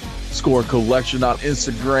underscore collection on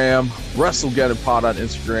Instagram. WrestleGeddon Pod on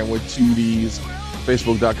Instagram with 2Ds.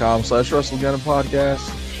 Facebook.com/WrestleGeddon Podcast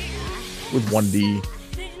with 1D.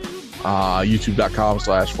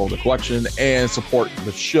 YouTube.com/for the collection. And support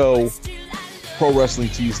the show.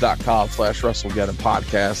 ProWrestlingTees.com/WrestleGeddon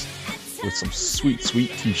Podcast with some sweet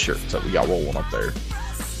t-shirts that we got rolling up there.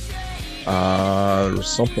 There's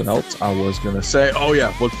something else I was gonna say. Oh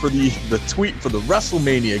yeah, look for the tweet for the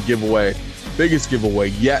WrestleMania giveaway, biggest giveaway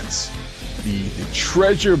yet. The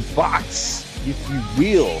treasure box, if you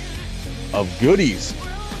will, of goodies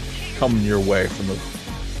coming your way for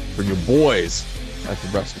your boys at the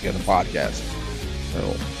WrestleGeddon Podcast.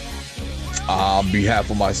 So, on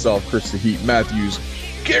behalf of myself, Chris the Heat Matthews,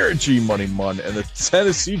 Garrett G Money Munn, and the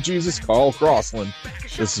Tennessee Jesus Carl Crossland,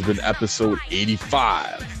 this has been episode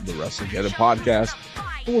 85 of the WrestleGeddon Podcast.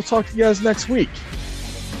 And we'll talk to you guys next week.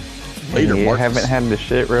 Later, You Marcus. haven't had the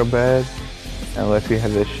shit real bad unless you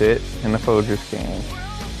have the shit in the Folgers can.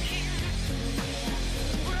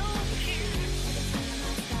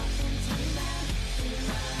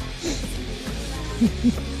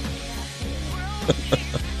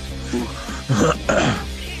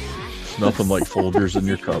 Nothing like Folgers in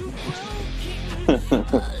your cup.